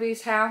by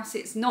Annaboo's House.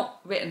 It's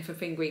not written for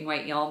fingering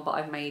weight yarn, but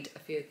I've made a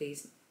few of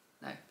these.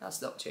 No, that's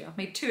not true. I've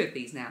made 2 of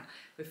these now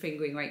with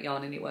fingering weight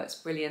yarn and it works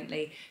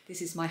brilliantly. This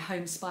is my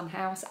Homespun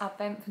House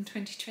Advent from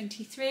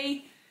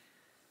 2023.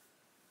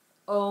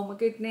 Oh my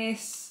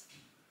goodness.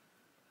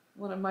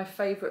 One of my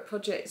favourite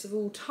projects of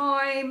all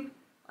time.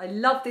 I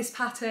love this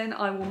pattern.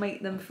 I will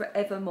make them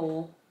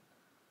forevermore.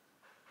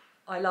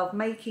 I love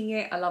making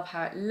it. I love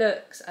how it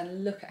looks,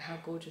 and look at how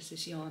gorgeous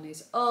this yarn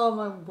is. Oh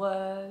my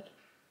word.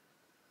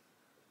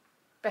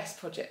 Best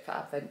project for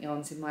Advent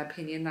yarns in my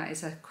opinion. That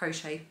is a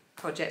crochet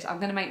project. I'm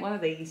going to make one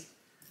of these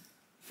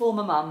for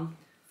my mum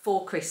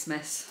for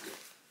Christmas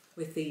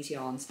with these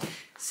yarns.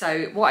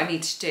 So what I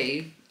need to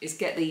do is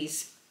get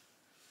these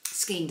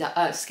caked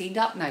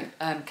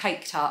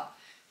up,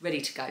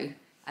 ready to go,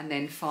 and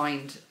then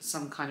find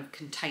some kind of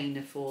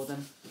container for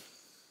them.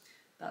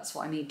 That's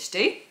what I need to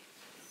do.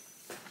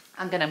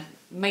 I'm going to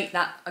make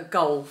that a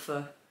goal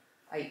for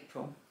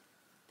April.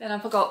 Then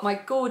I've got my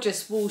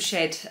gorgeous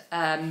woolshed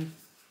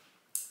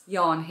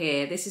yarn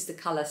here. This is the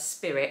colour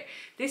Spirit.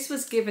 This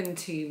was given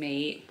to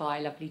me by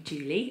lovely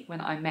Julie when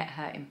I met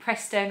her in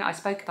Preston. I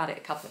spoke about it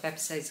a couple of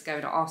episodes ago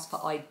and I asked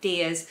for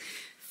ideas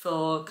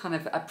for kind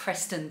of a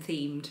Preston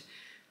themed,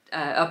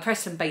 a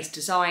Preston based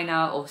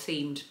designer or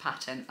themed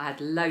pattern. I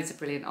had loads of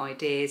brilliant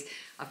ideas.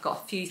 I've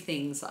got a few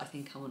things that I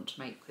think I want to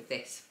make with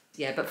this.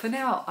 Yeah, but for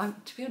now,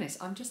 to be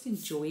honest, I'm just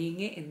enjoying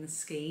it in the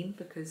scheme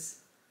because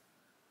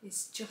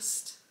it's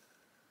just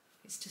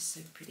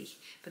so pretty.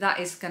 But that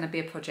is going to be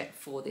a project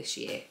for this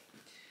year.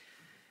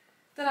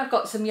 Then I've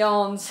got some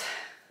yarns.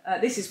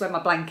 This is where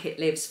my blanket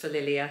lives for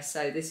Lilia.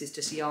 So this is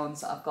just yarns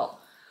that I've got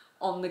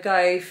on the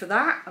go for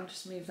that. I'll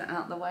just move that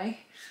out of the way.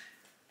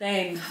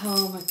 Then,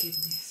 oh my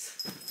goodness.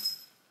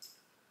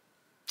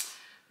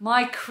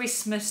 My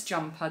Christmas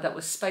jumper that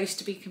was supposed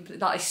to be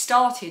complete, that I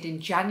started in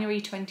January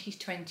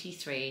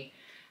 2023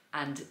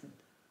 and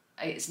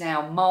it's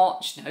now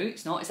March, no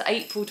it's not, it's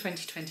April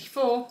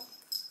 2024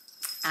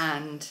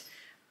 and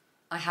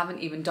I haven't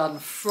even done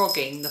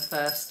frogging the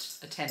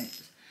first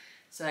attempt.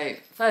 So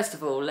first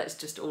of all, let's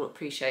just all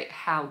appreciate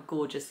how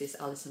gorgeous this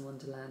Alice in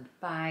Wonderland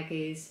bag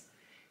is.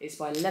 It's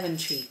by Lemon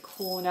Tree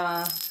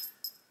Corner.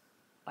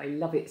 I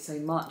love it so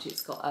much.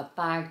 It's got a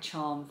bag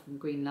charm from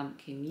Green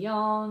Lumpkin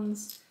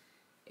Yarns.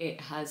 It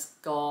has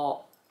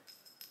got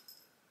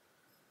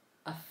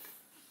a,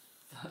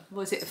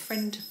 was it a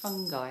Friend to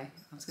Fungi?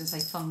 I was going to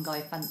say Fungi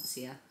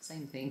Fancier,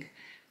 same thing,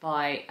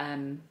 by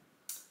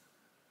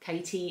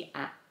Katie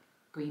at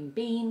Green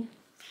Bean.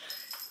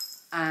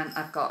 And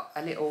I've got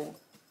a little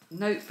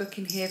notebook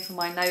in here for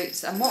my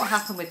notes. And what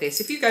happened with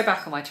this, if you go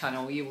back on my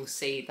channel, you will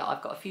see that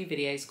I've got a few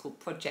videos called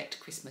Project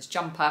Christmas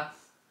Jumper.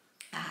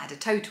 I had a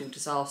total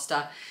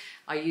disaster.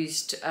 I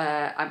used,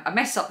 I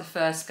messed up the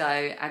first go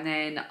and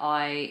then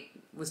I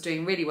was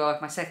doing really well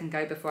with my second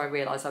go before I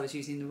realised I was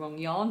using the wrong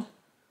yarn.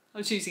 I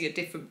was using a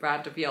different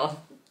brand of yarn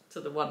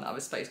to the one that I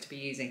was supposed to be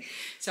using.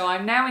 So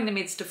I'm now in the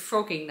midst of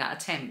frogging that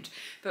attempt.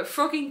 But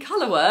frogging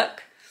colour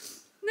work,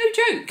 no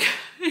joke.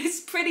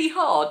 It's pretty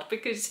hard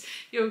because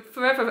you're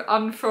forever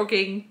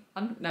unfrogging,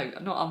 no,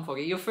 not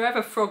unfrogging, you're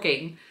forever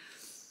frogging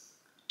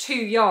 2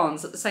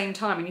 yarns at the same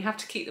time and you have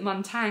to keep them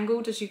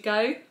untangled as you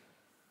go.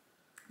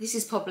 This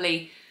is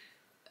probably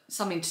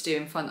something to do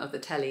in front of the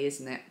telly,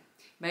 isn't it?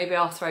 Maybe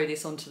I'll throw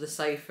this onto the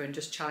sofa and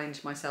just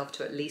challenge myself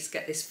to at least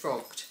get this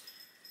frogged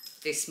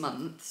this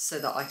month so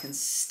that I can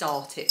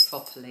start it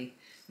properly.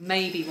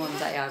 Maybe one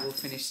day I will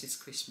finish this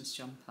Christmas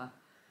jumper.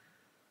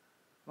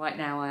 Right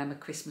now I am a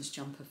Christmas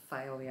jumper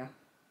failure.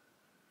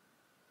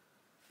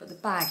 But the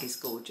bag is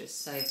gorgeous,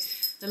 so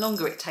the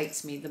longer it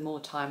takes me, the more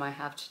time I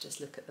have to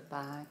just look at the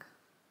bag.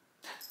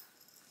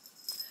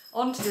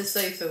 Onto the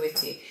sofa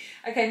with you.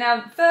 Okay,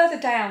 now further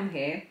down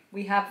here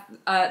we have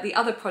the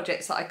other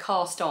projects that I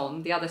cast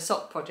on, the other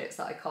sock projects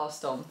that I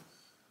cast on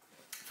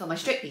for my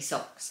Strictly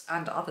socks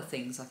and other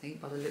things, I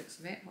think, by the looks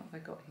of it. What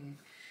have I got here?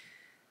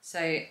 So,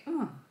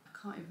 oh, I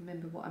can't even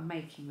remember what I'm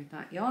making with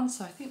that yarn,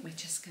 so I think we're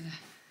just gonna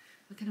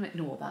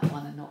ignore that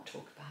one and not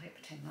talk about it,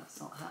 pretend that's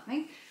not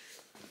happening.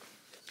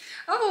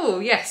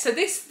 Oh yes, so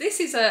this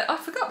is I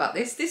forgot about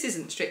this. This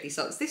isn't Strictly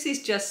socks. This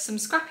is just some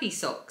scrappy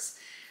socks.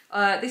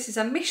 This is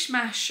a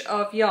mishmash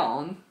of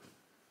yarn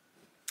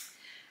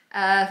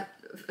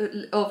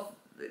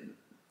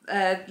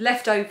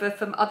left over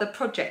from other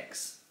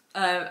projects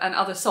and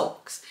other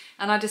socks,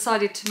 and I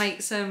decided to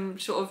make some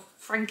sort of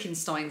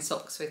Frankenstein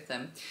socks with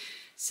them.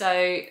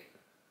 So,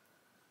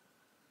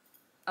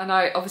 and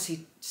I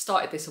obviously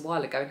started this a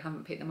while ago and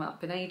haven't picked them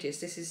up in ages.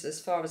 This is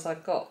as far as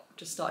I've got.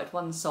 Just started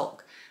one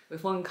sock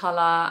with one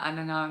colour and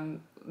then I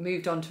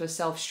moved on to a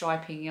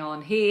self-striping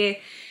yarn here.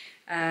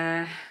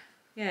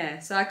 Yeah,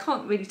 so I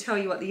can't really tell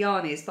you what the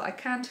yarn is, but I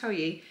can tell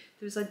you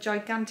there's a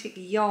gigantic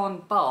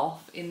yarn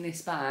bath in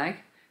this bag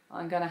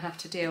I'm going to have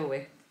to deal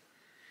with.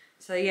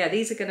 So yeah,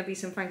 these are going to be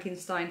some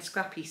Frankenstein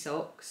scrappy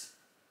socks,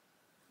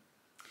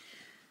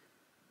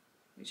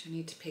 which I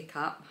need to pick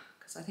up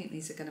because I think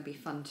these are going to be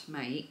fun to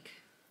make,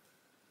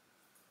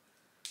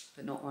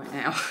 but not right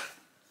now.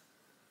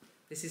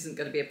 this isn't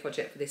going to be a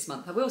project for this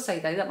month. I will say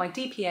though that my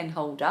DPN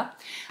holder,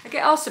 I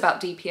get asked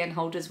about DPN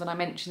holders when I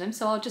mention them,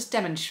 so I'll just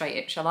demonstrate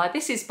it, shall I?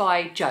 This is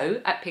by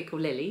Joe at Pickle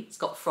Lily. It's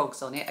got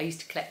frogs on it. I used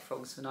to collect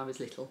frogs when I was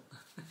little.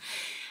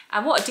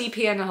 And what a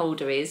DPN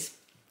holder is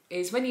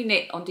when you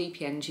knit on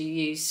DPNs, you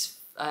use,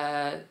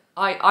 I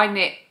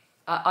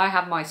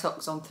have my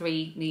socks on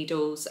 3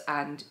 needles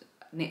and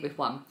knit with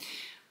 1.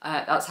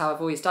 That's how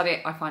I've always done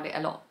it. I find it a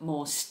lot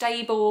more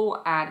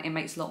stable and it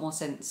makes a lot more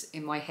sense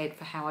in my head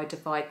for how I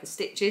divide the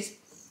stitches.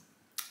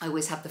 I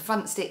always have the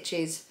front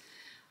stitches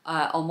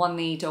on 1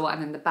 needle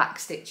and then the back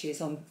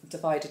stitches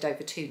divided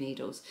over 2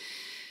 needles.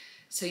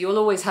 So you'll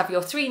always have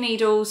your 3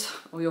 needles,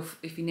 or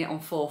if you knit on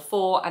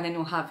 4, and then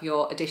you'll have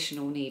your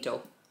additional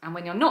needle. And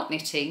when you're not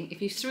knitting,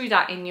 if you threw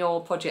that in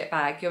your project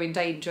bag, you're in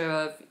danger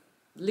of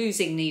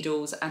losing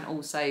needles and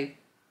also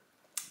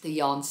the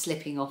yarn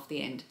slipping off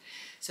the end.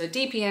 So a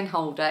DPN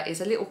holder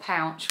is a little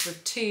pouch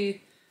with 2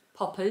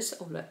 poppers.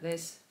 Oh look,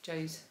 there's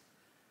Joe's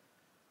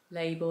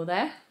label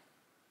there.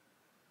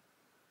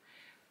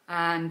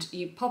 And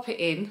you pop it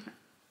in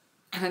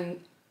and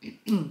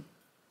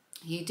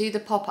you do the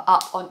popper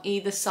up on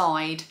either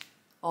side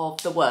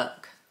of the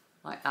work,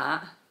 like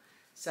that.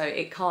 So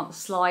it can't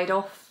slide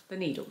off the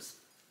needles.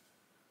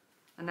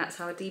 And that's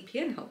how a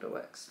DPN holder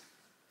works.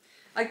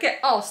 I get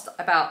asked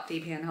about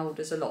DPN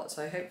holders a lot,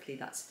 so hopefully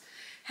that's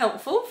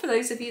helpful for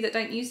those of you that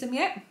don't use them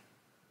yet.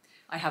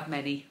 I have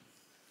many.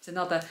 It's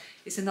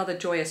another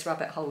joyous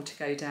rabbit hole to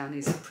go down,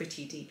 is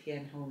pretty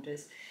DPN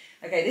holders.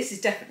 Okay, this is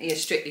definitely a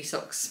Strictly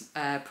Socks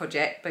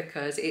project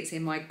because it's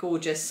in my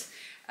gorgeous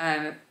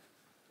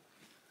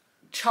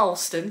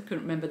Charleston,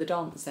 couldn't remember the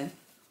dance then,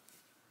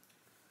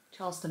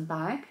 Charleston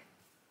bag.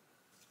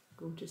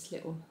 Gorgeous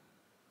little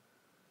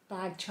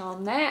bag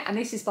charm there. And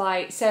this is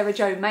by Sarah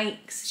Jo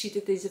Makes. She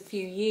did these a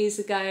few years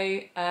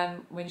ago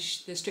when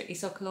the Strictly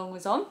Sock Along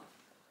was on.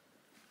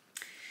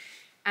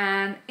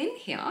 And in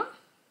here,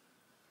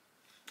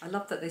 I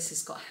love that this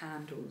has got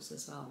handles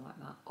as well, like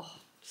that. Oh,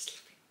 just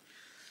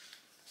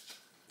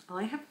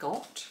lovely. I have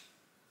got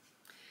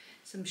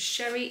some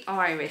Sherry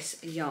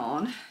Iris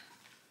yarn.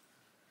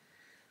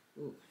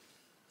 Ooh.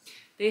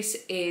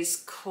 This is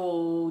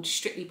called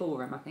Strictly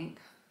Ballroom, I think.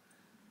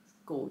 It's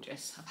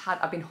gorgeous.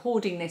 I've been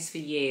hoarding this for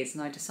years,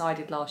 and I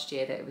decided last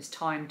year that it was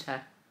time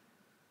to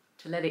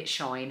let it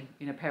shine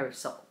in a pair of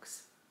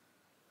socks.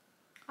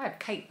 I have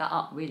caked that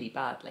up really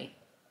badly.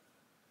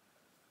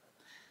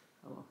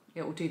 Oh,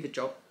 it'll do the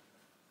job.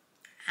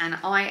 And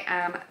I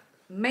am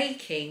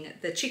making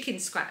the chicken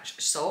scratch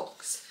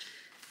socks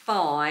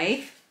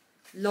by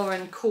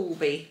Lauren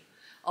Colby.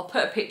 I'll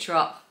put a picture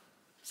up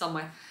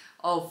somewhere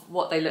of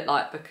what they look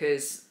like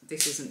because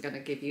this isn't going to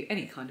give you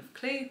any kind of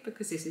clue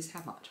because this is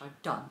how much I've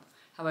done.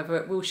 However,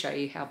 it will show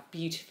you how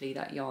beautifully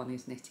that yarn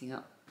is knitting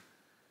up.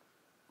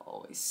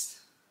 Oh, it's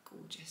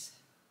gorgeous.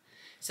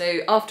 So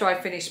after I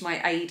finish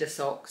my Ada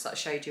socks that I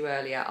showed you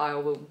earlier, I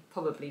will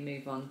probably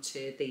move on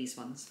to these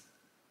ones.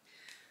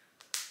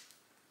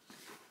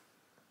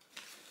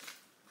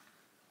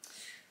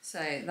 So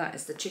that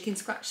is the chicken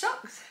scratch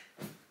socks.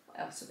 What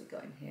else have we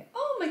got in here?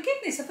 Oh my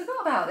goodness, I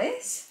forgot about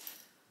this.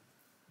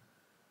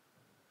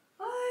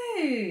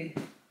 Oh.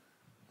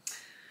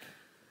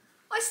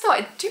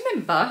 Do you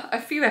remember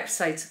a few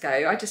episodes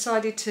ago, I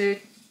decided to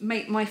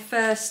make my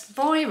first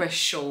virus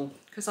shawl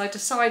because I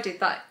decided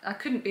that I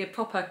couldn't be a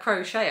proper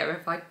crocheter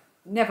if I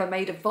never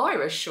made a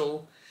virus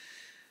shawl.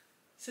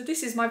 So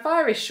this is my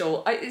virus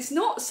shawl. It's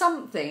not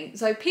something,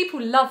 so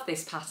people love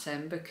this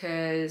pattern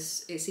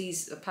because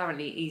it's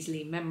apparently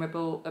easily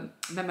memorizable,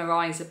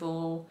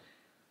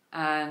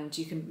 and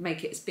you can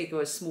make it as big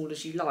or as small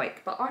as you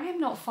like, but I am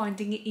not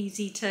finding it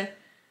easy to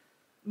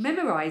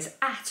memorize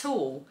at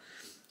all.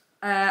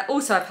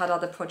 Also, I've had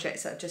other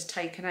projects that have just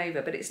taken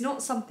over, but it's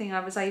not something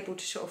I was able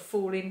to sort of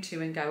fall into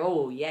and go,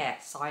 oh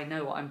yes, I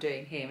know what I'm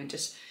doing here, and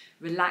just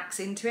relax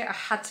into it. I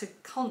had to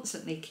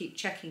constantly keep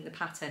checking the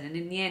pattern, and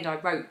in the end I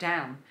wrote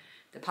down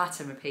the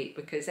pattern repeat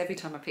because every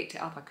time I picked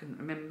it up I couldn't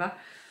remember.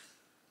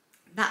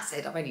 That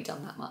said, I've only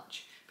done that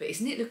much, but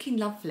isn't it looking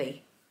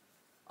lovely?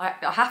 I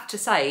have to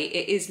say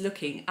it is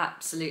looking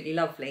absolutely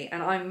lovely,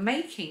 and I'm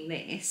making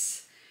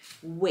this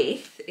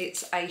with,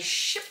 it's a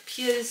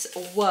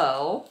Scheepjes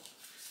Whirl.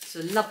 It's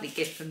a lovely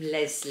gift from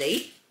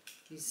Leslie,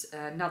 who's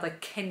another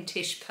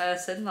Kentish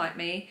person like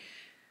me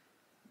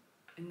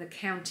in the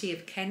county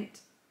of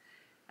Kent.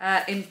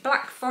 In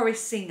Black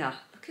Forest Zinger.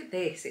 Look at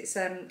this, it's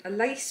a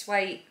lace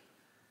weight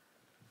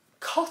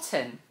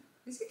cotton.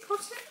 Is it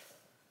cotton?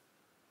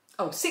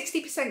 Oh,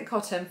 60%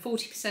 cotton,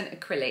 40%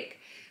 acrylic.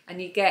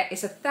 And you get,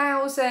 it's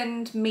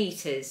 1,000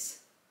 meters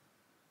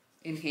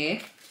in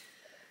here.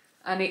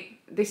 And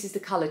this is the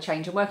colour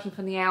change. I'm working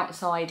from the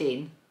outside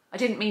in. I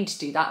didn't mean to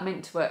do that, I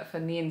meant to work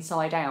from the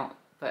inside out,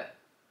 but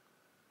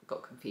I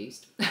got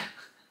confused.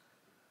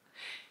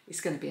 It's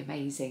going to be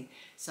amazing.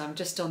 So I'm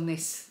just on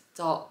this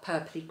dark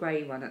purpley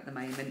grey one at the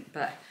moment,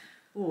 but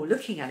oh,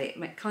 looking at it,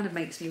 it kind of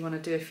makes me want to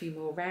do a few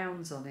more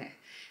rounds on it.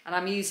 And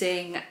I'm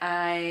using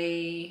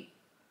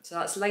so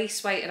that's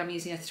lace weight, and I'm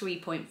using a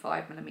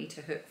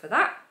 3.5mm hook for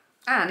that.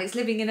 And it's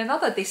living in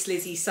another This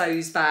Lizzie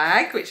Sews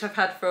bag, which I've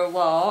had for a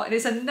while. And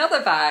it's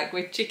another bag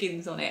with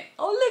chickens on it.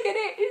 Oh, look at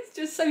it. It's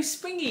just so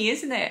springy,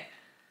 isn't it?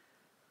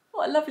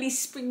 What a lovely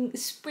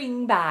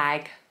spring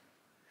bag.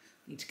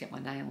 Need to get my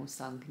nails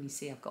done. Can you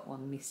see I've got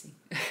one missing?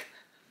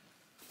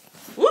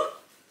 Woo!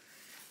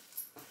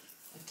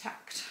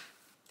 Attacked.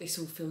 This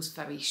all feels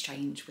very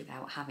strange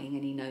without having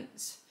any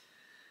notes.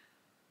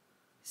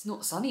 It's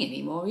not sunny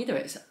anymore either.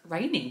 It's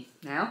raining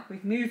now.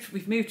 We've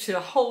moved to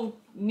a whole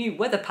new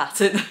weather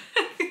pattern.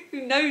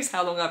 Who knows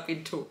how long I've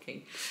been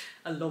talking?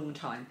 A long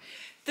time.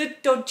 The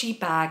Dodgy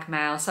Bag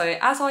MAL. So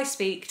as I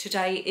speak,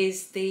 today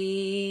is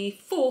the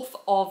 4th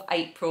of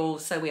April.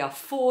 So we are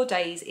 4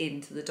 days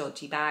into the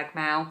Dodgy Bag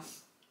MAL.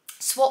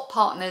 Swap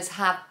partners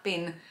have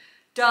been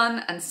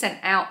done and sent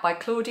out by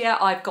Claudia.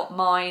 I've got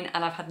mine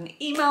and I've had an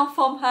email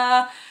from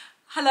her.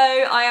 Hello,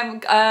 I am,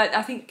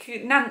 I think,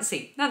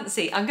 Nancy,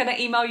 I'm going to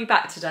email you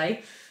back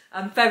today.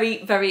 I'm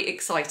very, very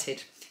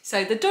excited.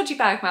 So the Dodgy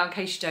Bag MAL, in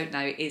case you don't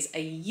know, is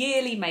a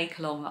yearly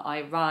make-along that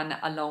I run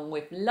along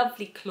with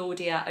lovely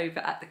Claudia over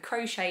at the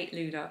Crochet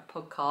Luna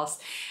podcast.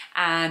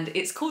 And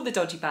it's called the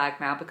Dodgy Bag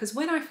MAL because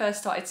when I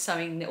first started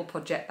sewing little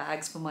project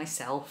bags for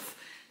myself,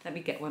 let me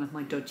get one of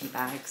my dodgy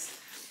bags.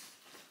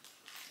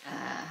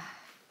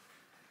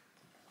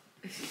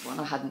 This is one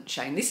I hadn't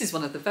shown. This is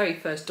one of the very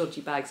first dodgy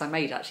bags I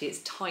made, actually. It's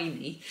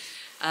tiny.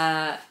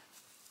 And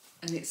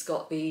it's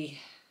got the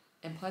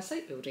Empire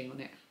State Building on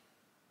it.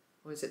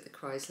 Or is it the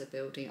Chrysler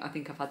Building? I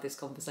think I've had this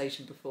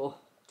conversation before.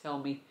 Tell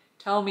me,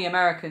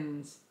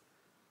 Americans,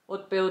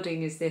 what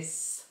building is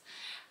this?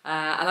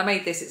 And I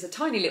made this. It's a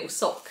tiny little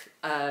sock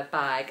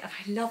bag, and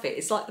I love it.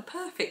 It's like the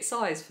perfect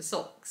size for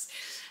socks.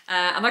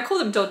 And I call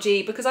them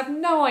dodgy because I've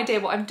no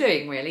idea what I'm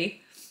doing, really.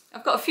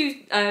 I've got a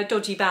few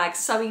dodgy bag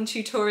sewing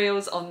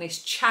tutorials on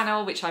this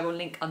channel, which I will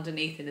link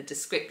underneath in the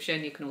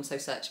description. You can also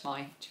search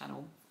my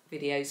channel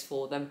videos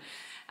for them.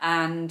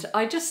 And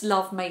I just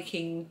love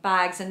making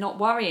bags and not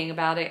worrying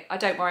about it. I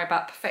don't worry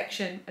about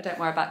perfection. I don't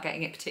worry about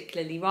getting it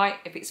particularly right.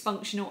 If it's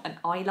functional and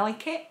I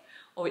like it,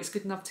 or it's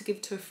good enough to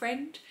give to a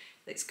friend,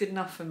 it's good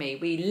enough for me.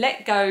 We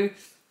let go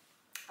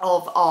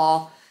of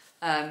our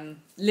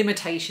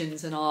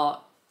limitations and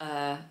our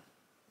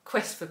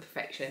quest for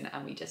perfection,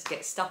 and we just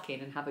get stuck in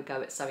and have a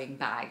go at sewing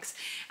bags.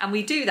 And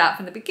we do that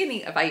from the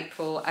beginning of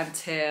April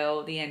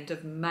until the end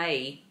of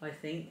May, I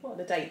think. What are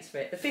the dates for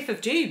it? The 5th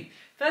of June.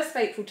 1st of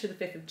April to the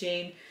 5th of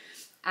June.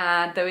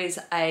 And there is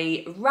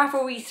a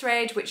Ravelry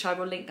thread, which I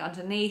will link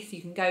underneath.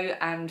 You can go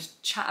and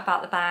chat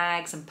about the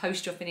bags and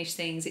post your finished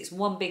things. It's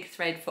one big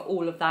thread for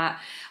all of that.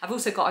 I've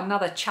also got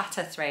another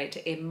chatter thread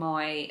in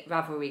my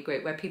Ravelry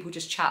group where people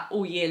just chat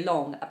all year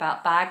long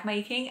about bag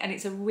making, and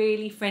it's a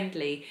really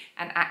friendly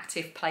and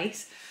active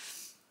place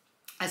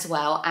as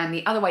well. And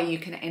the other way you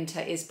can enter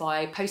is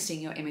by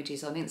posting your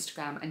images on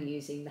Instagram and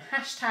using the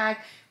hashtag,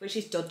 which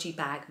is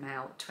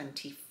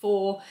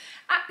DodgyBagMal24.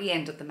 At the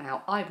end of the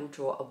MAL, I will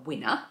draw a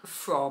winner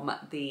from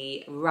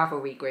the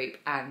Ravelry group,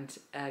 and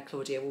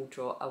Claudia will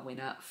draw a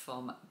winner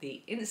from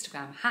the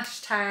Instagram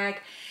hashtag.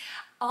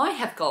 I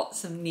have got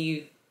some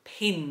new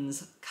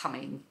pins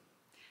coming.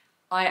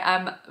 I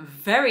am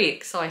very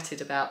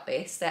excited about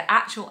this. They're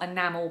actual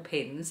enamel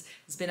pins.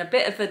 There's been a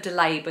bit of a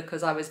delay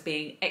because I was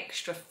being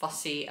extra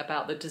fussy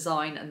about the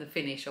design and the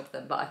finish of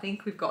them, but I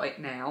think we've got it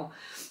now.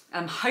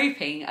 I'm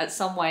hoping at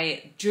some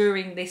way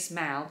during this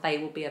MAL they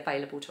will be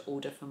available to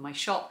order from my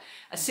shop.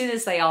 As soon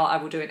as they are, I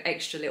will do an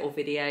extra little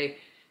video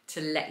to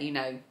let you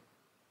know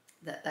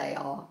that they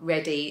are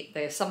ready.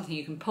 They're something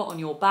you can put on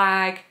your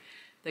bag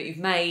that you've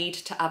made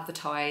to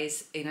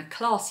advertise in a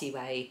classy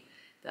way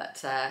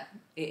that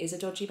it is a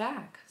dodgy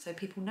bag, so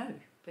people know,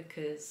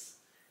 because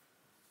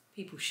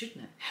people should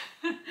know.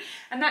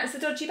 And that's the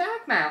Dodgy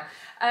Bag MAL.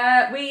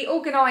 We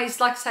organised,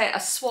 like I say, a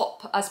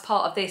swap as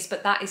part of this,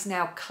 but that is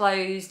now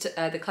closed.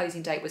 The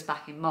closing date was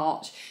back in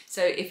March,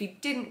 so if you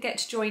didn't get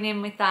to join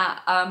in with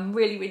that, I'm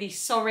really, really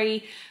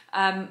sorry.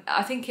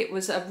 I think it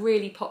was a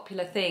really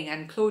popular thing,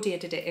 and Claudia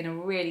did it in a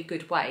really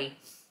good way.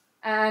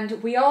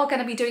 And we are going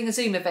to be doing a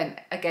Zoom event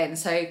again,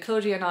 so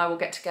Claudia and I will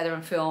get together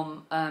and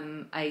film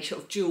a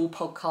sort of dual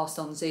podcast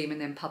on Zoom and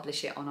then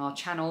publish it on our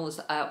channels.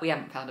 We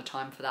haven't found a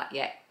time for that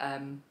yet,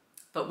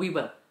 but we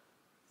will.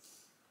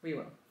 We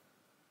will.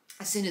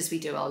 As soon as we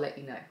do, I'll let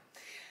you know.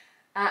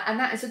 And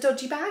that is a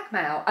Dodgy Bag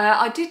MAL.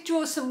 I did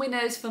draw some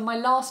winners for my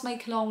last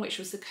make-along, which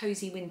was the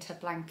Cozy Winter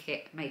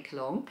Blanket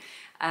make-along.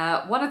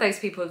 One of those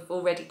people have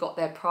already got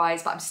their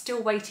prize, but I'm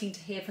still waiting to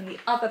hear from the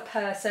other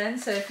person.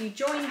 So if you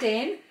joined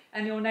in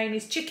and your name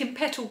is Chicken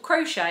Petal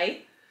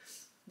Crochet,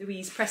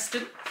 Louise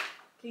Preston,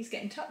 please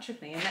get in touch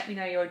with me and let me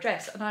know your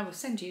address and I will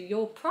send you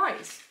your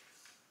prize.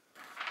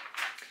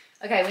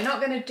 Okay, we're not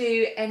going to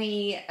do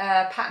any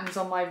patterns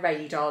on my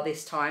radar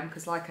this time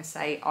because, like I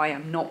say, I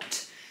am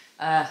not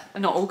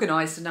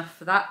organised enough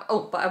for that.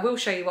 Oh, but I will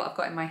show you what I've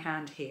got in my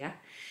hand here.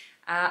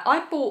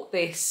 I bought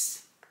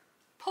this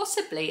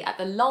possibly at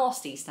the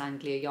last East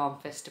Anglia Yarn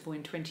Festival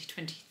in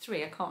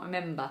 2023. I can't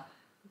remember.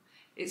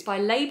 It's by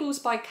Labels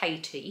by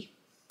Katie,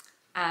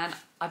 and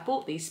I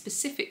bought these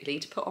specifically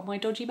to put on my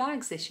dodgy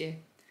bags this year.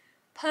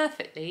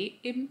 perfectly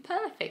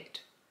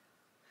imperfect.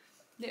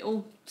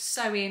 Little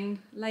sewing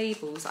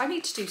labels. I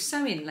need to do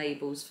sewing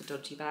labels for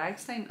dodgy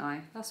bags, don't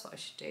I? That's what I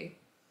should do.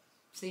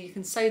 So you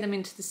can sew them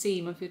into the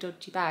seam of your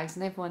dodgy bags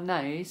and everyone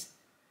knows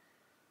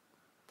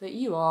that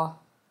you are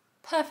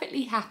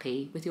perfectly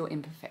happy with your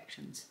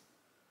imperfections,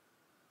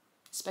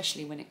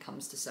 especially when it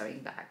comes to sewing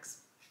bags.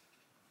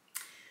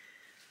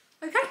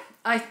 Okay,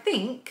 I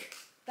think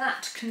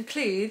that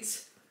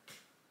concludes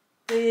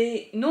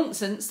the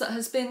nonsense that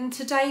has been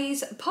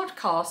today's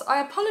podcast. I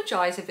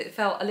apologise if it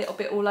felt a little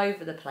bit all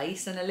over the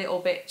place and a little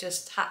bit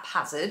just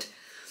haphazard,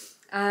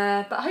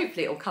 but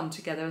hopefully it'll come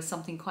together as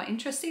something quite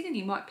interesting and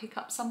you might pick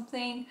up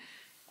something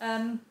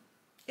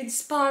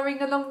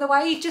inspiring along the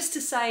way. Just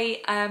to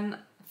say,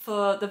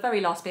 for the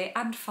very last bit,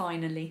 and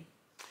finally,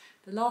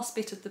 the last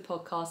bit of the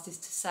podcast is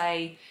to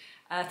say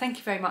thank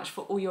you very much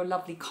for all your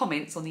lovely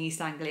comments on the East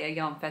Anglia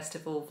Yarn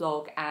Festival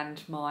vlog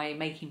and my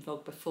making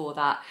vlog before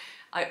that.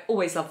 I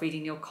always love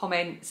reading your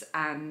comments,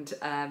 and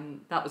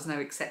that was no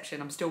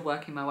exception. I'm still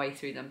working my way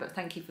through them, but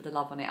thank you for the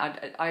love on it.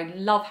 I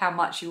love how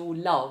much you all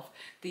love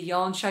the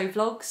yarn show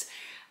vlogs,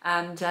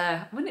 and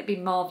wouldn't it be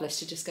marvellous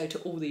to just go to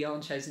all the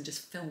yarn shows and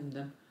just film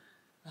them?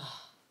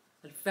 Oh,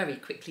 I'd very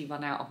quickly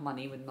run out of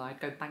money, wouldn't I? I'd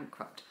go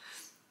bankrupt.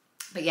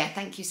 But yeah,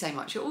 thank you so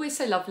much. You're always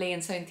so lovely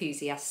and so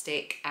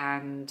enthusiastic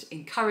and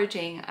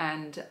encouraging,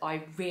 and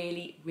I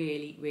really,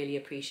 really, really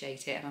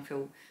appreciate it, and I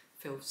feel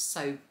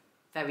so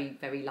very,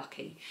 very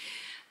lucky.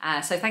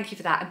 So thank you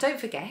for that. And don't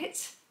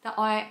forget that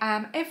I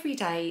am every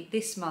day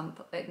this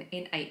month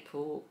in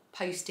April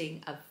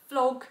posting a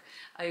vlog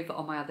over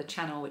on my other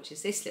channel, which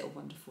is This Little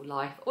Wonderful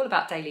Life, all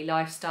about daily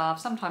life stuff,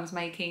 sometimes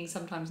making,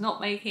 sometimes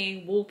not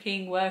making,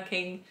 walking,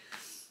 working,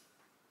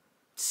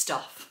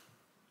 stuff.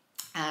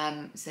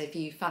 So if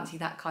you fancy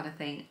that kind of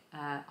thing,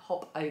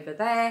 hop over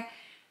there.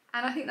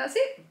 And I think that's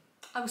it.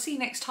 I will see you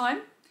next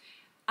time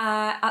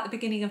at the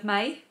beginning of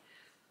May.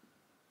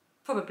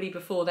 Probably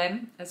before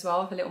then as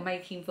well, with a little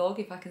making vlog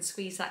if I can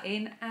squeeze that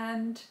in.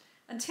 And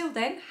until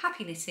then,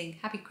 happy knitting,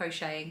 happy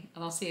crocheting,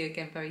 and I'll see you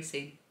again very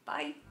soon.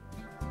 Bye.